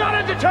 Are you not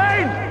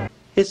entertained?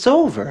 It's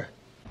over.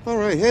 All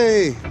right,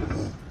 hey.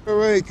 All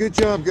right, good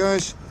job,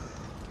 guys.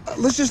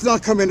 Let's just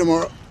not come in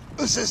tomorrow.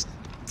 Let's just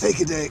take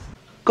a day.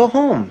 Go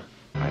home.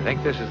 I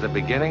think this is the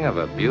beginning of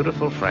a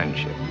beautiful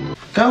friendship.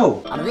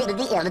 Go.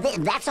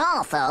 That's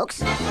all,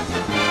 folks.